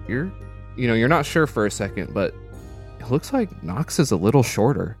Thrasher, you're not sure for a second, but it looks like Nox is a little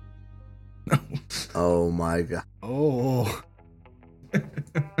shorter. Oh my god. Oh.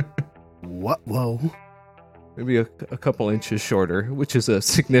 What? Whoa. maybe a couple inches shorter, which is a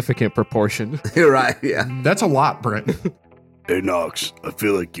significant proportion. You're right, yeah. That's a lot, Brent. Hey, Knox, I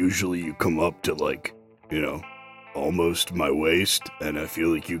feel like usually you come up to, like, almost my waist, and I feel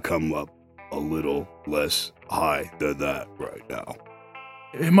like you come up a little less high than that right now.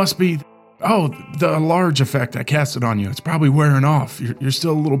 It must be, the large effect I casted on you. It's probably wearing off. You're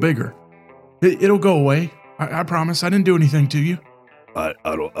still a little bigger. It'll go away. I promise. I didn't do anything to you. I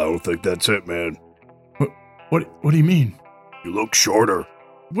don't think that's it, man. What do you mean? You look shorter.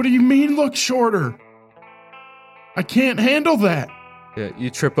 What do you mean look shorter? I can't handle that. Yeah, you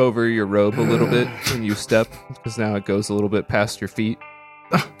trip over your robe a little bit when you step, because now it goes a little bit past your feet.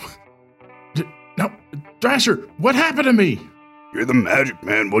 No, Thrasher, what happened to me? You're the magic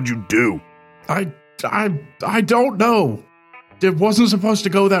man. What'd you do? I don't know. It wasn't supposed to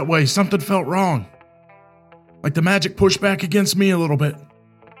go that way. Something felt wrong. Like the magic pushed back against me a little bit.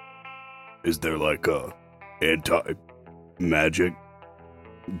 Is there like a anti-magic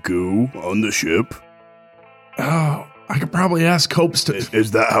goo on the ship? Oh, I could probably ask Copes to...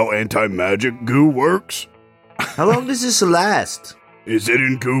 Is that how anti-magic goo works? How long does this last? Is it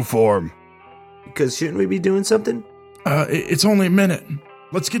in goo form? Because shouldn't we be doing something? It's only a minute.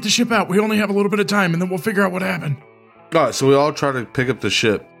 Let's get the ship out. We only have a little bit of time, and then we'll figure out what happened. All right, so we all try to pick up the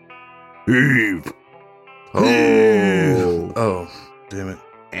ship. Heave. Oh, damn it.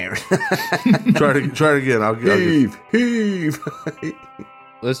 Try it again. I'll Heave.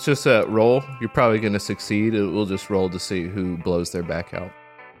 Let's just roll. You're probably going to succeed. We'll just roll to see who blows their back out.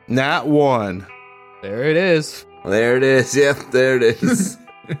 Nat 1. There it is. There it is. Yep, there it is.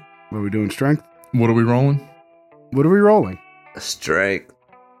 What are we doing, strength? What are we rolling? What are we rolling? Strength.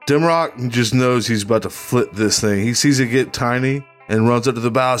 Dimrock just knows he's about to flip this thing. He sees it get tiny and runs up to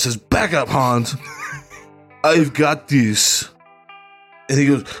the bow and says, "Back up, Hans. I've got this." And he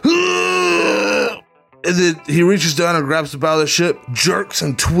goes, "Aah!" And then he reaches down and grabs the bow of the ship, jerks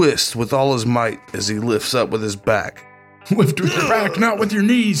and twists with all his might as he lifts up with his back. Lift with your back, not with your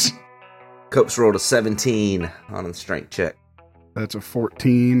knees. Copes rolled a 17 on the strength check. That's a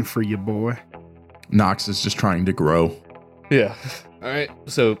 14 for you, boy. Nox is just trying to grow. Yeah. All right.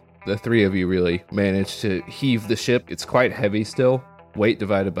 So the three of you really managed to heave the ship. It's quite heavy still. Weight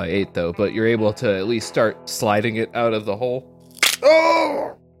divided by 8, though. But you're able to at least start sliding it out of the hole.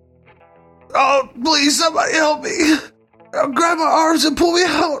 Oh, please, somebody help me. Grab my arms and pull me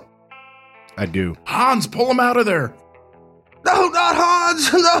out. I do. Hans, pull him out of there. No, not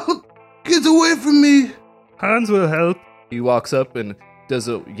Hans. No, get away from me. Hans will help. He walks up and does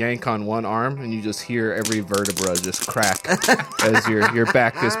a yank on one arm, and you just hear every vertebra just crack as your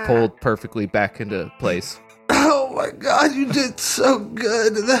back is pulled perfectly back into place. Oh my God, you did so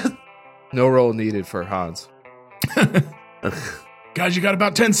good. No roll needed for Hans. Guys, you got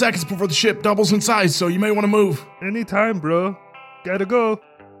about 10 seconds before the ship doubles in size, so you may want to move. Anytime, bro. Gotta go.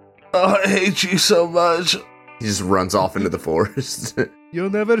 Oh, I hate you so much. He just runs off into the forest. You'll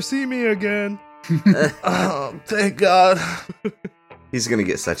never see me again. Oh, thank God. He's going to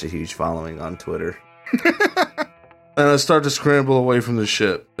get such a huge following on Twitter. And I start to scramble away from the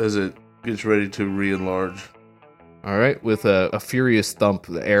ship as it gets ready to re-enlarge. All right, with a furious thump,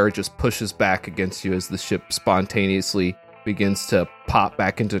 the air just pushes back against you as the ship spontaneously begins to pop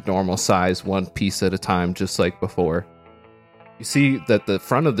back into normal size, one piece at a time, just like before. You see that the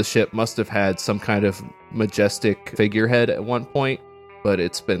front of the ship must have had some kind of majestic figurehead at one point, but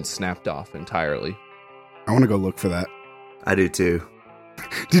it's been snapped off entirely. I want to go look for that. I do too.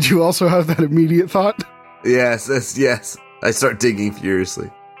 Did you also have that immediate thought? Yes. I start digging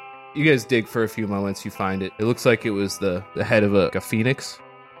furiously. You guys dig for a few moments, you find it. It looks like it was the head of a phoenix.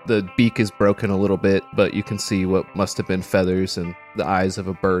 The beak is broken a little bit, but you can see what must have been feathers and the eyes of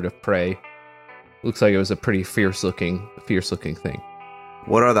a bird of prey. Looks like it was a pretty fierce looking thing.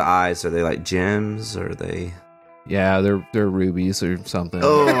 What are the eyes? Are they like gems? Or are they... Yeah, they're rubies or something.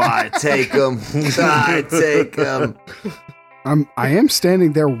 Oh, I take them. I take them. I am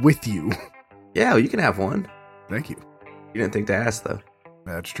standing there with you. Yeah, well, you can have one. Thank you. You didn't think to ask, though.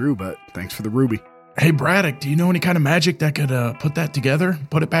 That's true, but thanks for the ruby. Hey, Braddock, do you know any kind of magic that could put that together?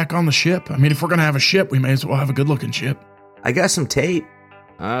 Put it back on the ship? I mean, if we're going to have a ship, we may as well have a good-looking ship. I got some tape.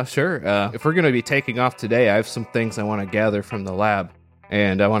 Sure. If we're going to be taking off today, I have some things I want to gather from the lab.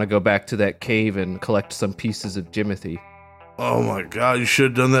 And I want to go back to that cave and collect some pieces of Jimothy. Oh my God, you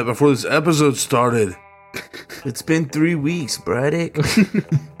should have done that before this episode started. It's been 3 weeks, Braddock.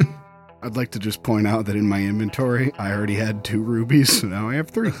 I'd like to just point out that in my inventory, I already had 2 rubies, so now I have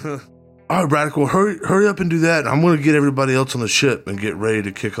 3. All right, Radical, hurry up and do that. I'm going to get everybody else on the ship and get ready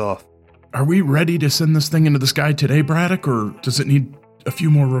to kick off. Are we ready to send this thing into the sky today, Braddock, or does it need a few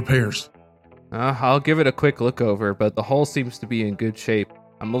more repairs? I'll give it a quick look over, but the hull seems to be in good shape.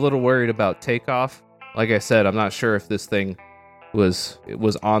 I'm a little worried about takeoff. Like I said, I'm not sure if this thing was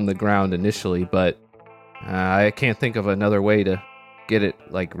on the ground initially, but I can't think of another way to get it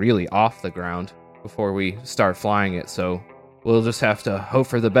like really off the ground before we start flying it. So we'll just have to hope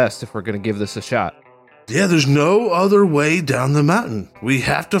for the best if we're going to give this a shot. Yeah, there's no other way down the mountain. We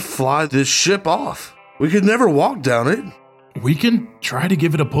have to fly this ship off. We could never walk down it. We can try to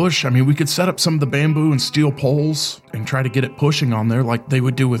give it a push. I mean, we could set up some of the bamboo and steel poles and try to get it pushing on there like they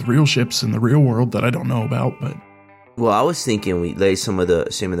would do with real ships in the real world that I don't know about, but... Well, I was thinking we lay some of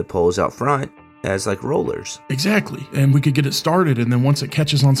the poles out front as like rollers. Exactly. And we could get it started, and then once it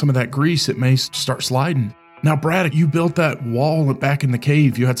catches on some of that grease, it may start sliding. Now, Braddock, you built that wall back in the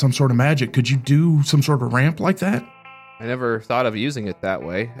cave. You had some sort of magic. Could you do some sort of ramp like that? I never thought of using it that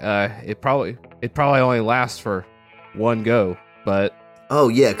way. It probably only lasts for one go, but... Oh,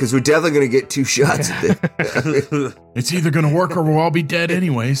 yeah, because we're definitely going to get 2 shots at it. It's either going to work or we'll all be dead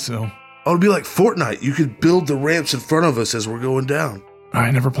anyway, so... Oh, it'd be like Fortnite. You could build the ramps in front of us as we're going down. I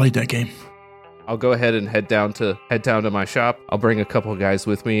never played that game. I'll go ahead and head down to my shop. I'll bring a couple of guys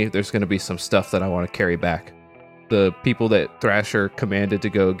with me. There's going to be some stuff that I want to carry back. The people that Thrasher commanded to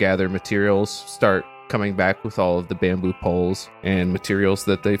go gather materials start coming back with all of the bamboo poles and materials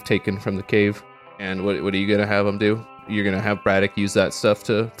that they've taken from the cave. And what are you going to have them do? You're going to have Braddock use that stuff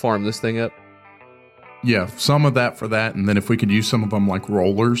to form this thing up? Yeah, some of that for that, and then if we could use some of them like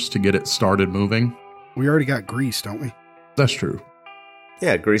rollers to get it started moving. We already got grease, don't we? That's true.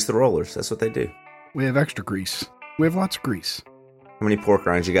 Yeah, grease the rollers. That's what they do. We have extra grease. We have lots of grease. How many pork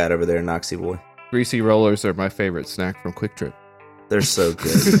rinds you got over there, Noxy boy? Greasy rollers are my favorite snack from Quick Trip. They're so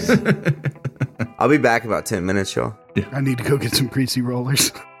good, man. I'll be back in about 10 minutes, y'all. Yeah. I need to go get some greasy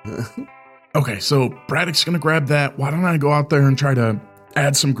rollers. Okay, so Braddock's going to grab that. Why don't I go out there and try to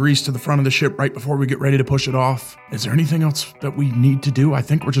add some grease to the front of the ship right before we get ready to push it off? Is there anything else that we need to do? I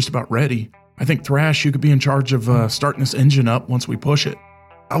think we're just about ready. I think, Thrash, you could be in charge of starting this engine up once we push it.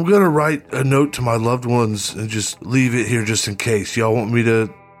 I'm going to write a note to my loved ones and just leave it here just in case. Y'all want me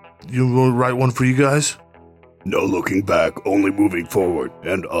to... You want to write one for you guys? No looking back, only moving forward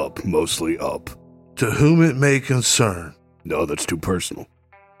and up, mostly up. To whom it may concern. No, that's too personal.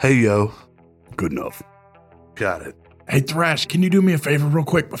 Hey, yo. Good enough. Got it. Hey, Thrash, can you do me a favor real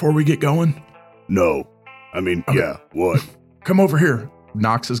quick before we get going? No. I mean, okay. Yeah, what? Come over here.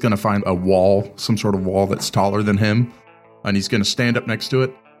 Nox is going to find a wall, some sort of wall that's taller than him, and he's going to stand up next to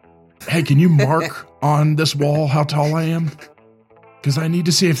it. Hey, can you mark on this wall how tall I am? Because I need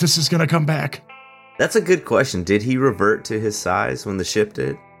to see if this is going to come back. That's a good question. Did he revert to his size when the ship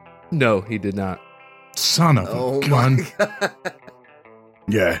did? No, he did not. Son of a gun.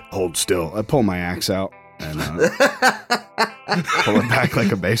 Yeah, hold still. I pull my axe out and pull it back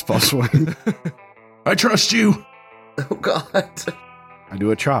like a baseball swing. I trust you. Oh, God. I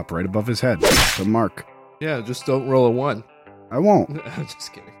do a chop right above his head. The mark. Yeah, just don't roll a 1. I won't. I'm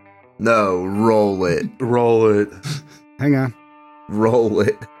just kidding. No, roll it. Roll it. Hang on. Roll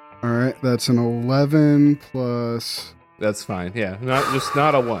it. All right, that's an 11 plus... That's fine. Yeah,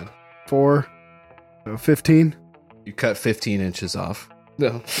 not a 1. 4. So 15. You cut 15 inches off.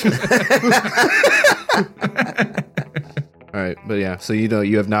 No. All right, but yeah, so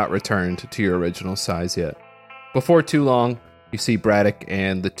you have not returned to your original size yet. Before too long, you see Braddock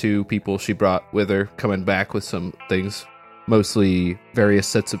and the 2 people she brought with her coming back with some things, mostly various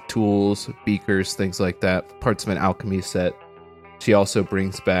sets of tools, beakers, things like that, parts of an alchemy set. She also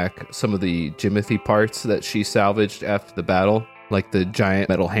brings back some of the Jimothy parts that she salvaged after the battle, like the giant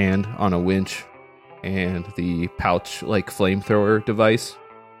metal hand on a winch and the pouch-like flamethrower device.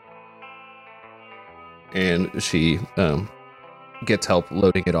 And she gets help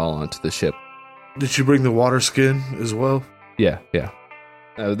loading it all onto the ship. Did you bring the water skin as well? Yeah.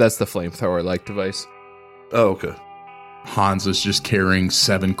 That's the flamethrower-like device. Oh, okay. Hans is just carrying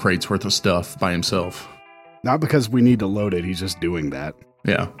 7 crates worth of stuff by himself. Not because we need to load it, he's just doing that.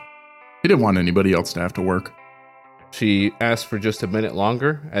 Yeah. He didn't want anybody else to have to work. She asks for just a minute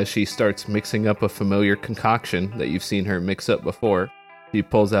longer as she starts mixing up a familiar concoction that you've seen her mix up before. She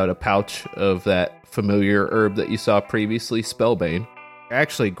pulls out a pouch of that familiar herb that you saw previously, Spellbane. I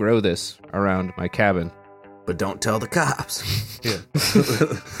actually grow this around my cabin. But don't tell the cops. Yeah.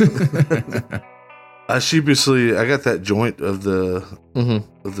 I got that joint of the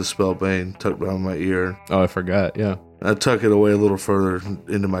Spellbane tucked behind my ear. Oh, I forgot, yeah. I tuck it away a little further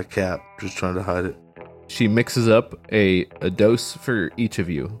into my cap, just trying to hide it. She mixes up a dose for each of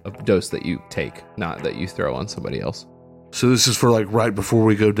you, a dose that you take, not that you throw on somebody else. So this is for like right before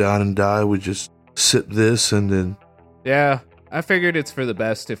we go down and die, we just sip this and then... Yeah, I figured it's for the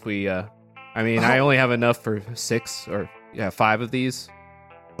best if we I mean, I only have enough for 5 of these.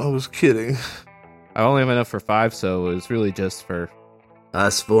 I was kidding. I only have enough for 5, so it was really just for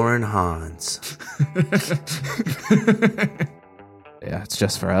Us four and Hans. Yeah, it's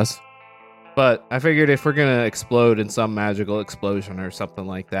just for us. But I figured if we're going to explode in some magical explosion or something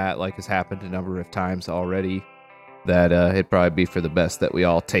like that, like has happened a number of times already, that it'd probably be for the best that we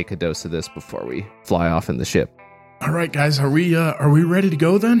all take a dose of this before we fly off in the ship. All right, guys, are we ready to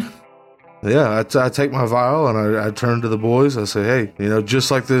go then? Yeah, I take my vial and I turn to the boys. I say, hey,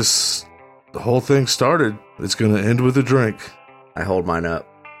 just like this, the whole thing started, it's going to end with a drink. I hold mine up.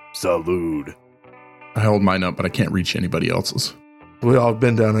 Salud. I hold mine up, but I can't reach anybody else's. We all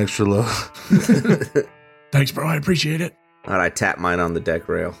bend down extra low. Thanks, bro. I appreciate it. And I tap mine on the deck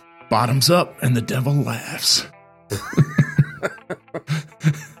rail. Bottoms up, and the devil laughs.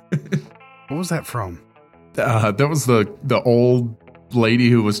 What was that from? That was the old lady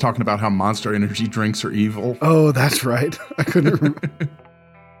who was talking about how Monster Energy drinks are evil. Oh, that's right. I couldn't remember.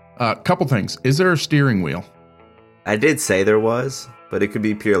 Couple things. Is there a steering wheel? I did say there was, but it could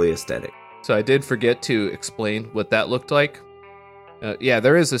be purely aesthetic. So I did forget to explain what that looked like. Yeah,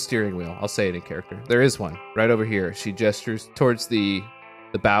 there is a steering wheel. I'll say it in character. There is one right over here. She gestures towards the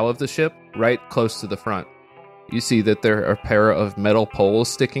bow of the ship, right close to the front. You see that there are a pair of metal poles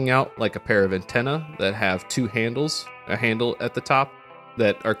sticking out like a pair of antennae that have 2 handles, a handle at the top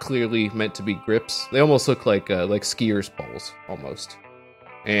that are clearly meant to be grips. They almost look like skiers' poles, almost.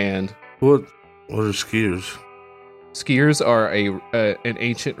 And What are skiers? skiers are an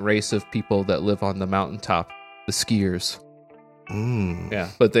ancient race of people that live on the mountaintop. The skiers. Yeah,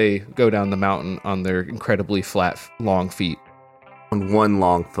 but they go down the mountain on their incredibly flat, long feet. On one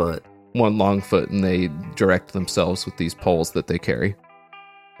long foot. One long foot, and they direct themselves with these poles that they carry.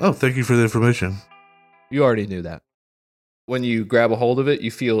 Oh, thank you for the information. You already knew that. When you grab a hold of it,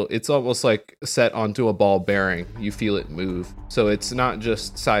 you feel it's almost like set onto a ball bearing. You feel it move. So it's not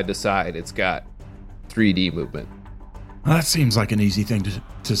just side to side, it's got 3D movement. Well, that seems like an easy thing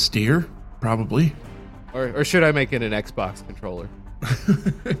to steer, probably. Or should I make it an Xbox controller?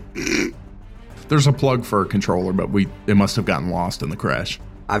 There's a plug for a controller, but it must have gotten lost in the crash.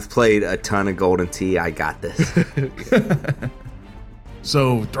 I've played a ton of Golden Tee. I got this.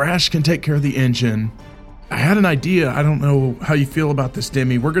 So Thrash can take care of the engine. I had an idea. I don't know how you feel about this,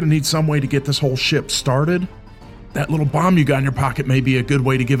 Demi. We're going to need some way to get this whole ship started. That little bomb you got in your pocket may be a good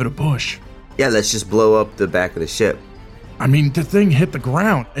way to give it a push. Yeah, let's just blow up the back of the ship. I mean, the thing hit the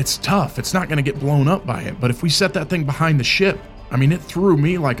ground. It's tough. It's not going to get blown up by it. But if we set that thing behind the ship, I mean, it threw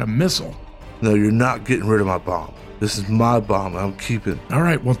me like a missile. No, you're not getting rid of my bomb. This is my bomb. I'm keeping. All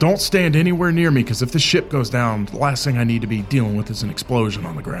right, well, don't stand anywhere near me, because if the ship goes down, the last thing I need to be dealing with is an explosion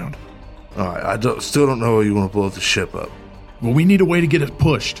on the ground. All right, I still don't know how you want to blow the ship up. Well, we need a way to get it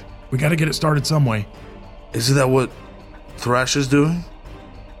pushed. We got to get it started some way. Isn't that what Thrash is doing?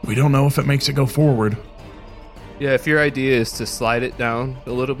 We don't know if it makes it go forward. Yeah, if your idea is to slide it down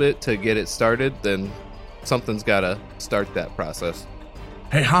a little bit to get it started, then something's got to start that process.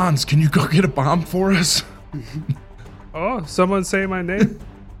 Hey, Hans, can you go get a bomb for us? Oh, someone say my name?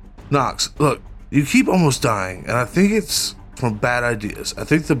 Knox, look, you keep almost dying, and I think it's from bad ideas. I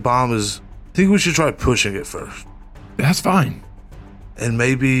think the bomb is... I think we should try pushing it first. That's fine. And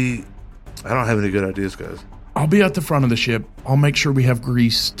maybe... I don't have any good ideas, guys. I'll be at the front of the ship. I'll make sure we have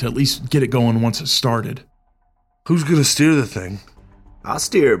grease to at least get it going once it's started. Who's gonna steer the thing? I'll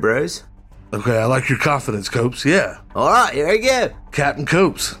steer it, bros. Okay, I like your confidence, Copes. Yeah. All right, here we go. Captain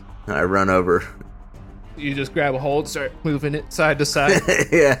Copes. I run over. You just grab a hold, start moving it side to side.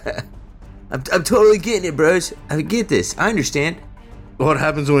 Yeah. I'm totally getting it, bros. I get this. I understand. What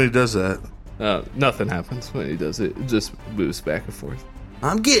happens when he does that? Nothing happens when he does it. It just moves back and forth.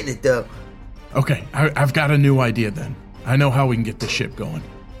 I'm getting it, though. Okay, I've got a new idea then. I know how we can get this ship going.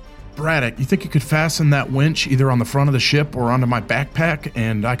 Braddock, you think you could fasten that winch either on the front of the ship or onto my backpack,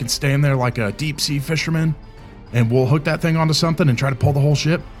 and I can stand there like a deep-sea fisherman, and we'll hook that thing onto something and try to pull the whole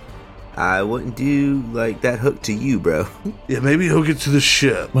ship? I wouldn't do like that hook to you, bro. Yeah, maybe hook it to the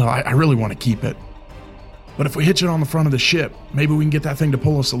ship. Well, I really want to keep it. But if we hitch it on the front of the ship, maybe we can get that thing to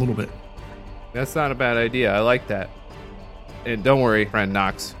pull us a little bit. That's not a bad idea. I like that. And don't worry, friend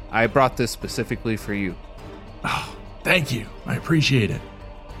Knox. I brought this specifically for you. Oh, thank you. I appreciate it.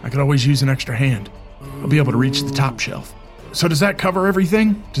 I could always use an extra hand. I'll be able to reach the top shelf. So does that cover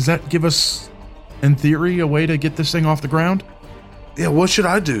everything? Does that give us, in theory, a way to get this thing off the ground? Yeah, what should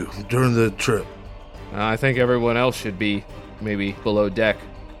I do during the trip? I think everyone else should be maybe below deck.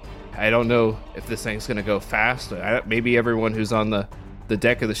 I don't know if this thing's going to go fast. Maybe everyone who's on the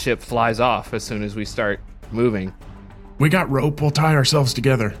deck of the ship flies off as soon as we start moving. We got rope. We'll tie ourselves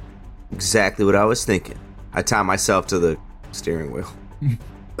together. Exactly what I was thinking. I tie myself to the steering wheel.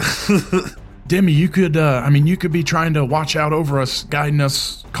 Demi, you could be trying to watch out over us, guiding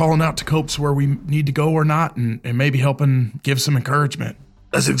us, calling out to Copes where we need to go or not, and maybe helping give some encouragement.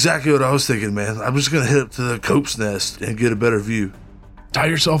 That's exactly what I was thinking, man. I'm just going to head up to the Cope's nest and get a better view. Tie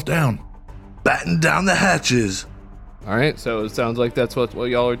yourself down. Batten down the hatches. All right, so it sounds like that's what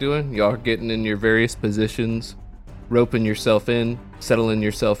y'all are doing. Y'all are getting in your various positions, roping yourself in, settling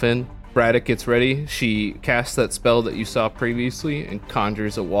yourself in. Braddock gets ready. She casts that spell that you saw previously and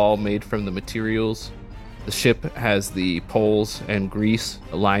conjures a wall made from the materials. The ship has the poles and grease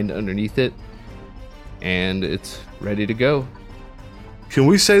aligned underneath it, and it's ready to go. Can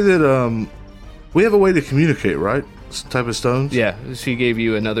we say that we have a way to communicate, right? Some type of stones? Yeah, she gave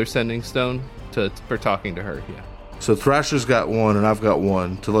you another sending stone for talking to her, yeah. So Thrasher's got one, and I've got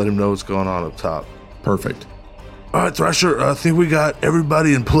one to let him know what's going on up top. Perfect. All right, Thrasher, I think we got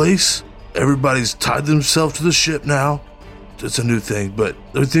everybody in place. Everybody's tied themselves to the ship now. It's a new thing, but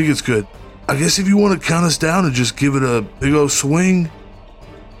I think it's good. I guess if you want to count us down and just give it a big old swing,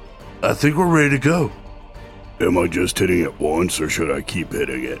 I think we're ready to go. Am I just hitting it once, or should I keep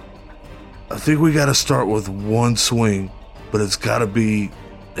hitting it? I think we got to start with one swing, but it's got to be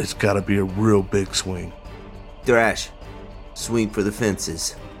a real big swing. Thrash, swing for the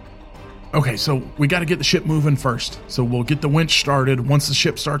fences. Okay, so we got to get the ship moving first. So we'll get the winch started. Once the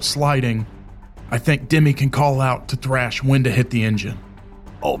ship starts sliding, I think Demi can call out to Thrash when to hit the engine.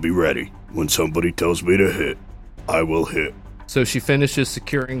 I'll be ready. When somebody tells me to hit, I will hit. So she finishes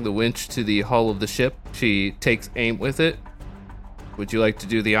securing the winch to the hull of the ship. She takes aim with it. Would you like to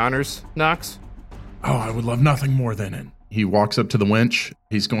do the honors, Nox? Oh, I would love nothing more than it. He walks up to the winch.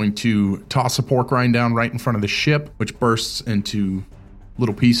 He's going to toss a pork rind down right in front of the ship, which bursts into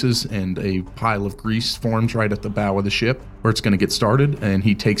little pieces, and a pile of grease forms right at the bow of the ship where it's going to get started, and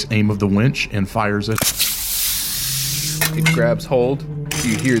he takes aim of the winch and fires it. It grabs hold.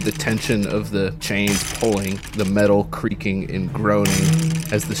 You hear the tension of the chains pulling, the metal creaking and groaning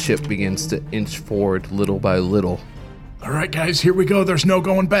as the ship begins to inch forward little by little. All right, guys, here we go. There's no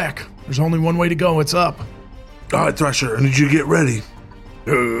going back. There's only one way to go. It's up. All right, Thrasher, I need you to get ready.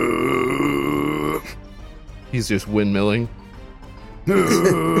 He's just windmilling.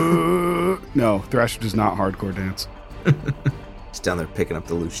 No, Thrasher does not hardcore dance. He's down there picking up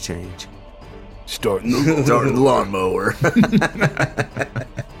the loose change. Starting the lawnmower.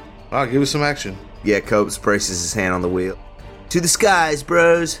 All right, give us some action. Yeah, Copes braces his hand on the wheel. To the skies,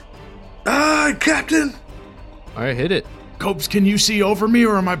 bros. Aye, Captain. All right, hit it. Copes, can you see over me,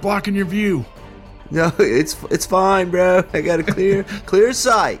 or am I blocking your view? No, it's fine, bro. I got a clear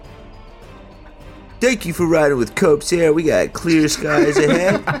sight. Thank you for riding with Copes here. We got clear skies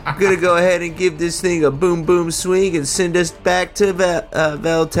ahead. I'm gonna go ahead and give this thing a boom boom swing and send us back to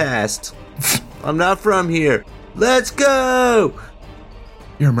Veltast. I'm not from here. Let's go!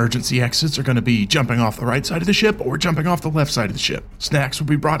 Your emergency exits are going to be jumping off the right side of the ship or jumping off the left side of the ship. Snacks will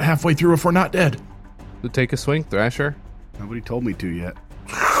be brought halfway through if we're not dead. So take a swing, Thrasher. Nobody told me to yet.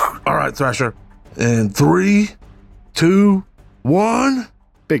 All right, Thrasher. And 3, 2, 1.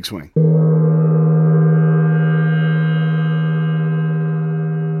 Big swing.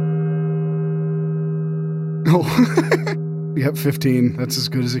 Oh, yep, 15. That's as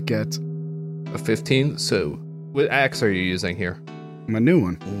good as it gets. A 15. So what axe are you using here? My new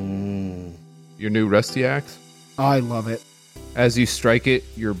one. Your new rusty axe? I love it. As you strike it,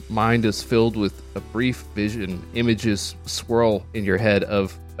 your mind is filled with a brief vision. Images swirl in your head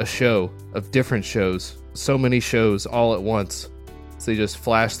of a show, of different shows. So many shows all at once. So they just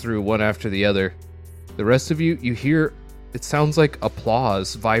flash through one after the other. The rest of you hear, it sounds like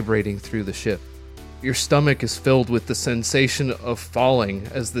applause vibrating through the ship. Your stomach is filled with the sensation of falling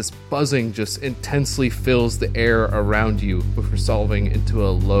as this buzzing just intensely fills the air around you before resolving into a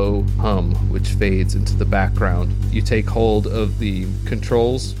low hum which fades into the background. You take hold of the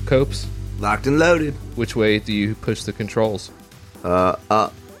controls, Copes. Locked and loaded. Which way do you push the controls?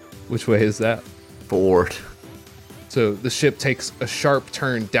 Up. Which way is that? Forward. So the ship takes a sharp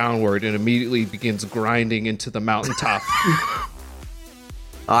turn downward and immediately begins grinding into the mountaintop.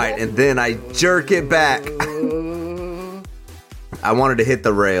 Alright, and then I jerk it back. I wanted to hit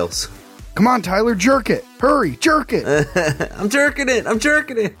the rails. Come on, Tyler, jerk it. Hurry, jerk it. I'm jerking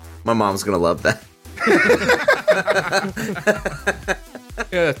it. My mom's gonna love that.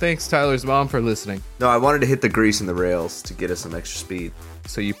 Yeah, thanks Tyler's mom for listening. No, I wanted to hit the grease in the rails to get us some extra speed.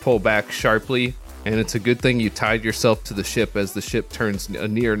 So you pull back sharply, and it's a good thing you tied yourself to the ship as the ship turns a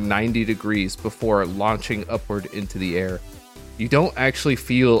near 90 degrees before launching upward into the air. You don't actually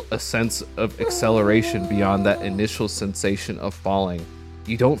feel a sense of acceleration beyond that initial sensation of falling.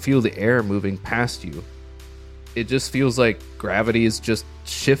 you don't feel the air moving past you. It just feels like gravity is just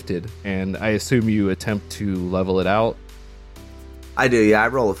shifted, and I assume you attempt to level it out. I do, yeah. I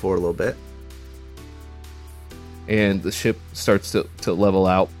roll it forward a little bit. And the ship starts to level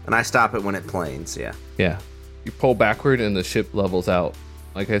out. And I stop it when it planes, yeah. Yeah. You pull backward and the ship levels out.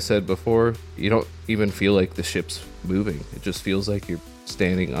 Like I said before, you don't even feel like the ship's moving. It just feels like you're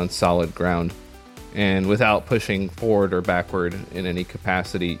standing on solid ground. And without pushing forward or backward in any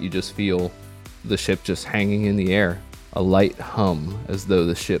capacity, you just feel the ship just hanging in the air. A light hum as though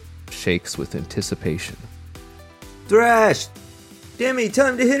the ship shakes with anticipation. Thrash! Demi,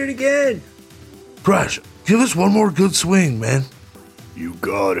 time to hit it again! Thrash, give us one more good swing, man. You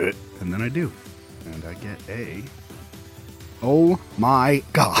got it. And then I do. And I get a... Oh my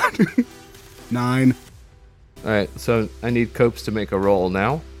god. 9. Alright, so I need Copes to make a roll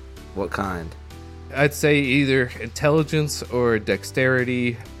now. What kind? I'd say either intelligence or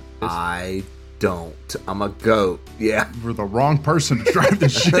dexterity. I don't. I'm a goat. Yeah. You're the wrong person to drive the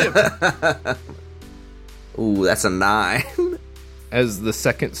ship. Ooh, that's a 9. As the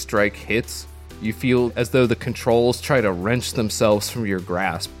second strike hits, you feel as though the controls try to wrench themselves from your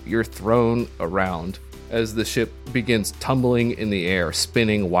grasp. You're thrown around as the ship begins tumbling in the air,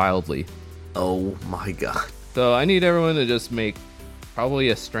 spinning wildly. Oh my god. So I need everyone to just make probably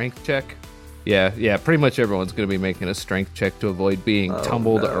a strength check. Yeah, pretty much everyone's going to be making a strength check to avoid being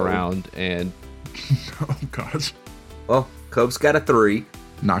tumbled around. And Oh, gosh. Well, Cope's got a 3.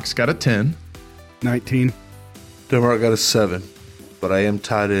 Knox got a 10. 19. Denmark got a 7, but I am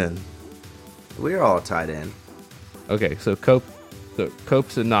tied in. We're all tied in. okay, so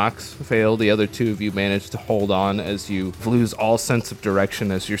Copes and Knox fail. The other two of you manage to hold on as you lose all sense of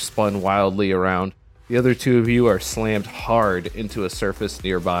direction as you're spun wildly around. The other two of you are slammed hard into a surface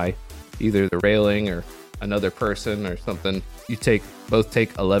nearby, either the railing or another person or something. You both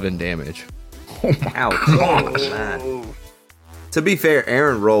take 11 damage. Ouch. Oh, man. To be fair,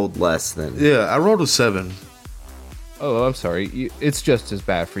 Aaron rolled less than... Yeah, I rolled a 7. Oh, I'm sorry. It's just as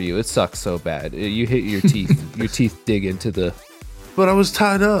bad for you. It sucks so bad. You hit your teeth. Your teeth dig into the... But I was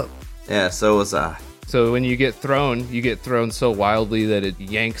tied up. Yeah, so was I. So when you get thrown so wildly that it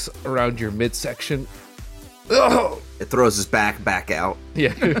yanks around your midsection. Oh! It throws his back out.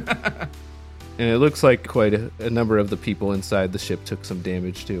 Yeah. And it looks like quite a number of the people inside the ship took some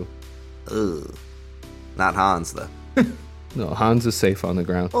damage too. Ugh. Not Hans, though. No, Hans is safe on the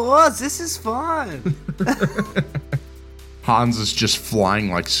ground. Oh, this is fun. Hans is just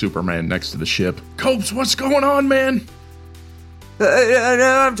flying like Superman next to the ship. Copes, what's going on, man? I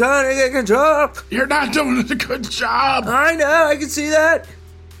know, I'm trying to get control. You're not doing a good job. I know, I can see that.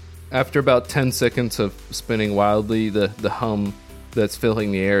 After about 10 seconds of spinning wildly, the hum that's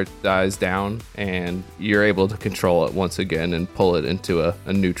filling the air dies down, and you're able to control it once again and pull it into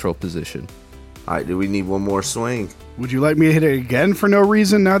a neutral position. All right, do we need one more swing? Would you like me to hit it again for no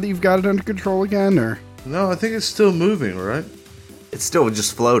reason now that you've got it under control again, or? No, I think it's still moving, right? It's still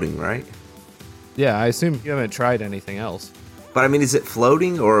just floating, right? Yeah, I assume you haven't tried anything else. But I mean, is it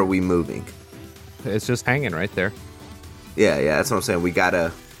floating or are we moving? It's just hanging right there. Yeah, that's what I'm saying. We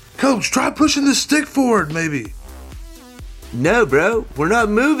gotta... Coach, try pushing the stick forward, maybe. No, bro. We're not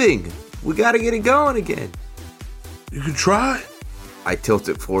moving. We gotta get it going again. You can try. I tilt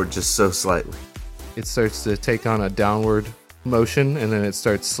it forward just so slightly. It starts to take on a downward motion, and then it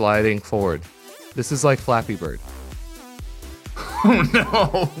starts sliding forward. This is like Flappy Bird. Oh,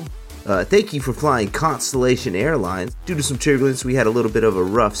 no. Thank you for flying Constellation Airlines. Due to some turbulence, we had a little bit of a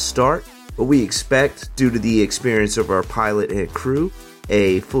rough start, but we expect, due to the experience of our pilot and crew,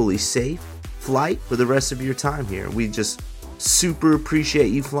 a fully safe flight for the rest of your time here. We just super appreciate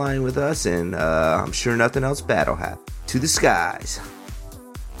you flying with us, and I'm sure nothing else bad will happen. To the skies.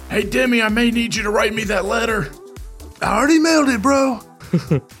 Hey, Demi, I may need you to write me that letter. I already mailed it, bro.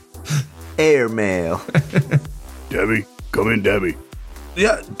 Airmail. Debbie, come in, Debbie.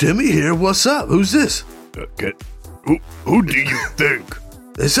 Yeah, Demi here. What's up? Who's this? Who do you think?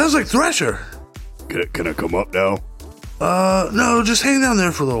 It sounds like Thrasher. Can I come up now? No, just hang down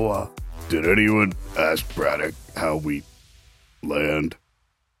there for a little while. Did anyone ask Braddock how we land?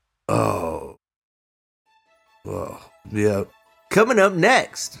 Oh. Well, yeah. Coming up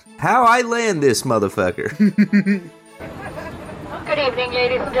next, how I land this motherfucker. Good evening,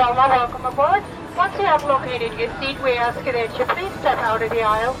 ladies and gentlemen. Welcome aboard. Once you have located your seat, we ask that you please step out of the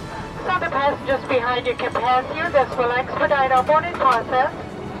aisle so the passengers behind you can pass you. This will expedite our boarding process.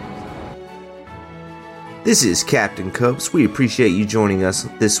 This is Captain Copes. We appreciate you joining us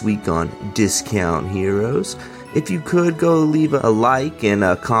this week on Discount Heroes. If you could go leave a like and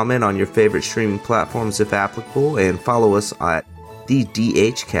a comment on your favorite streaming platforms if applicable, and follow us at the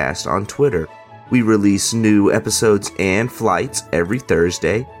DHcast on Twitter. We release new episodes and flights every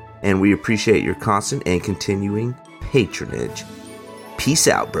Thursday, and we appreciate your constant and continuing patronage. Peace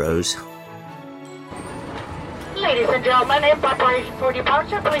out, bros. Ladies and gentlemen, in preparation for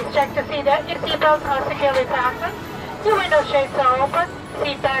departure, please check to see that your seatbelts are securely fastened, your window shades are open,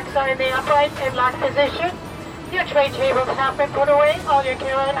 seat backs are in the upright and locked position, your tray tables have been put away, all your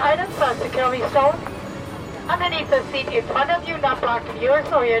carry-on items are securely stowed. Underneath the seat in front of you, not blocking yours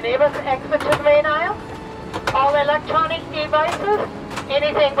or your neighbor's exit to the main aisle. All electronic devices,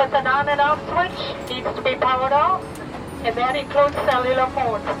 anything with an on and off switch, needs to be powered off, and that includes cellular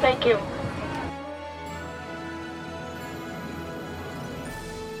phones. Thank you.